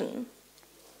felicitation.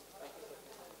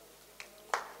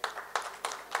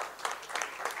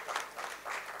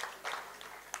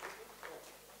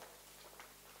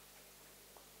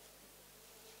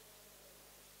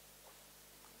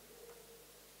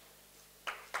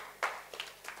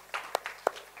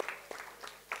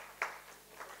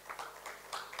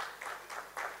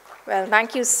 Well,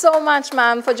 thank you so much,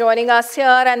 ma'am, for joining us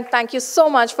here, and thank you so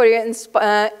much for your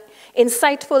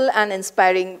insightful and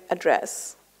inspiring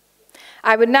address.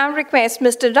 I would now request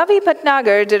Mr. Ravi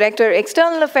Bhatnagar, Director,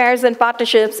 External Affairs and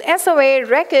Partnerships, SOA,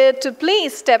 Reckitt, to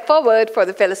please step forward for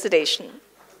the felicitation.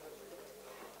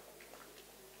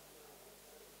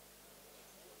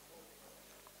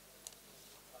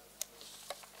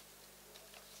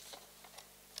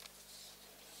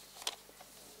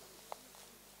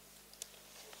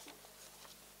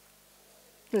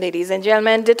 Ladies and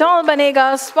gentlemen, Detol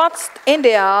Banega Swasth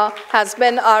India has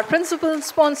been our principal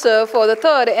sponsor for the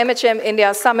 3rd MHM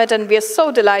India Summit, and we are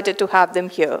so delighted to have them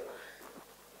here.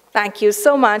 Thank you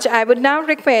so much. I would now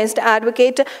request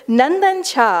Advocate Nandan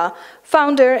Jha,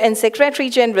 Founder and Secretary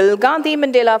General, Gandhi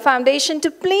Mandela Foundation, to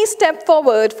please step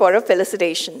forward for a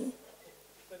felicitation.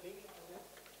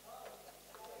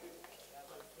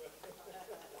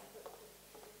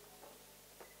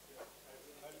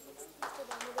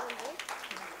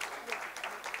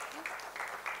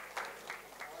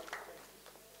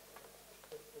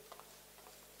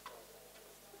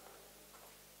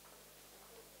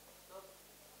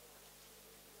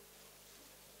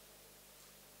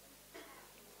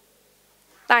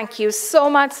 Thank you so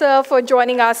much, sir, for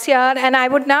joining us here. And I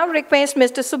would now request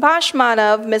Mr. Subhash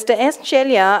Manav, Mr. S.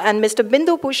 Chelia, and Mr.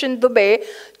 Bindu Pushan Dubey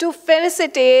to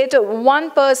felicitate one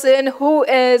person who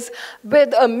is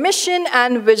with a mission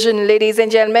and vision, ladies and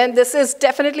gentlemen. This is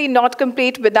definitely not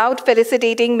complete without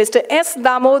felicitating Mr. S.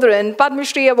 Damodaran, Padma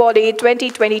Shri Awardee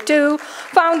 2022,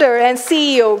 founder and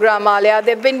CEO, Gramalaya.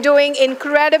 They've been doing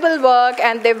incredible work,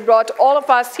 and they've brought all of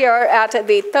us here at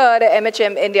the 3rd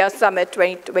MHM India Summit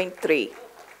 2023.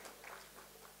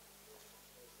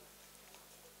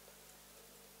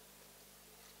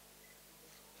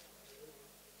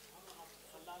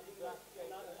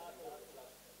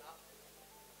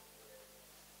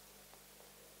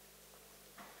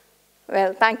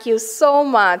 Well, thank you so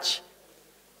much.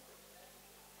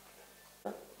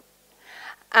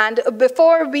 And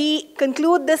before we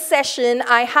conclude this session,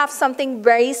 I have something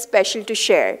very special to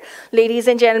share. Ladies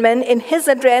and gentlemen, in his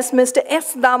address, Mr.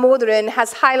 S. Damodaran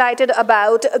has highlighted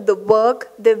about the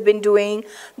work they've been doing,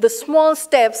 the small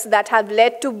steps that have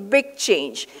led to big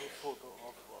change.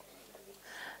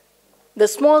 The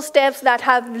small steps that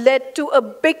have led to a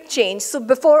big change. So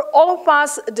before all of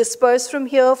us disperse from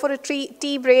here for a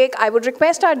tea break, I would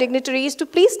request our dignitaries to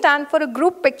please stand for a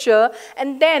group picture,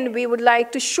 and then we would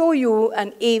like to show you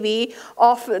an AV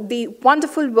of the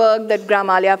wonderful work that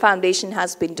Gramalaya Foundation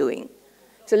has been doing.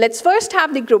 So let's first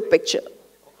have the group picture.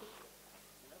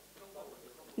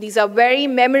 These are very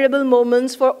memorable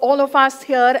moments for all of us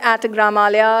here at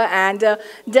Gramalaya, and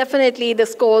definitely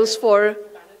this calls for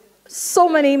so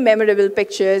many memorable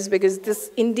pictures, because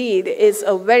this indeed is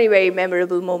a very, very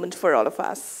memorable moment for all of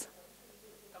us.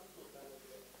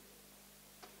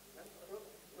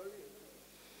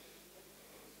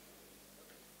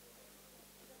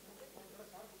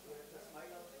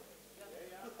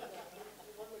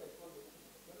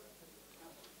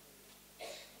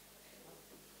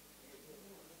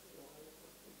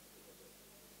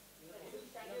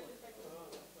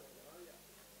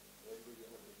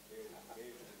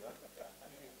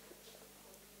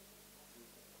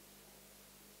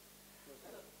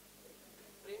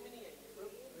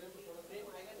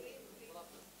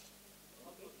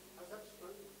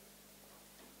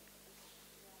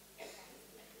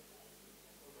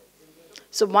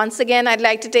 So once again, I'd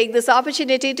like to take this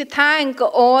opportunity to thank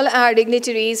all our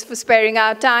dignitaries for sparing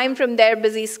our time from their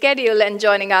busy schedule and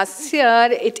joining us here.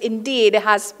 It indeed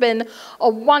has been a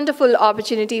wonderful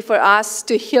opportunity for us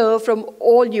to hear from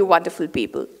all you wonderful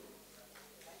people.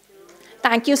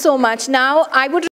 Thank you so much. Now, I would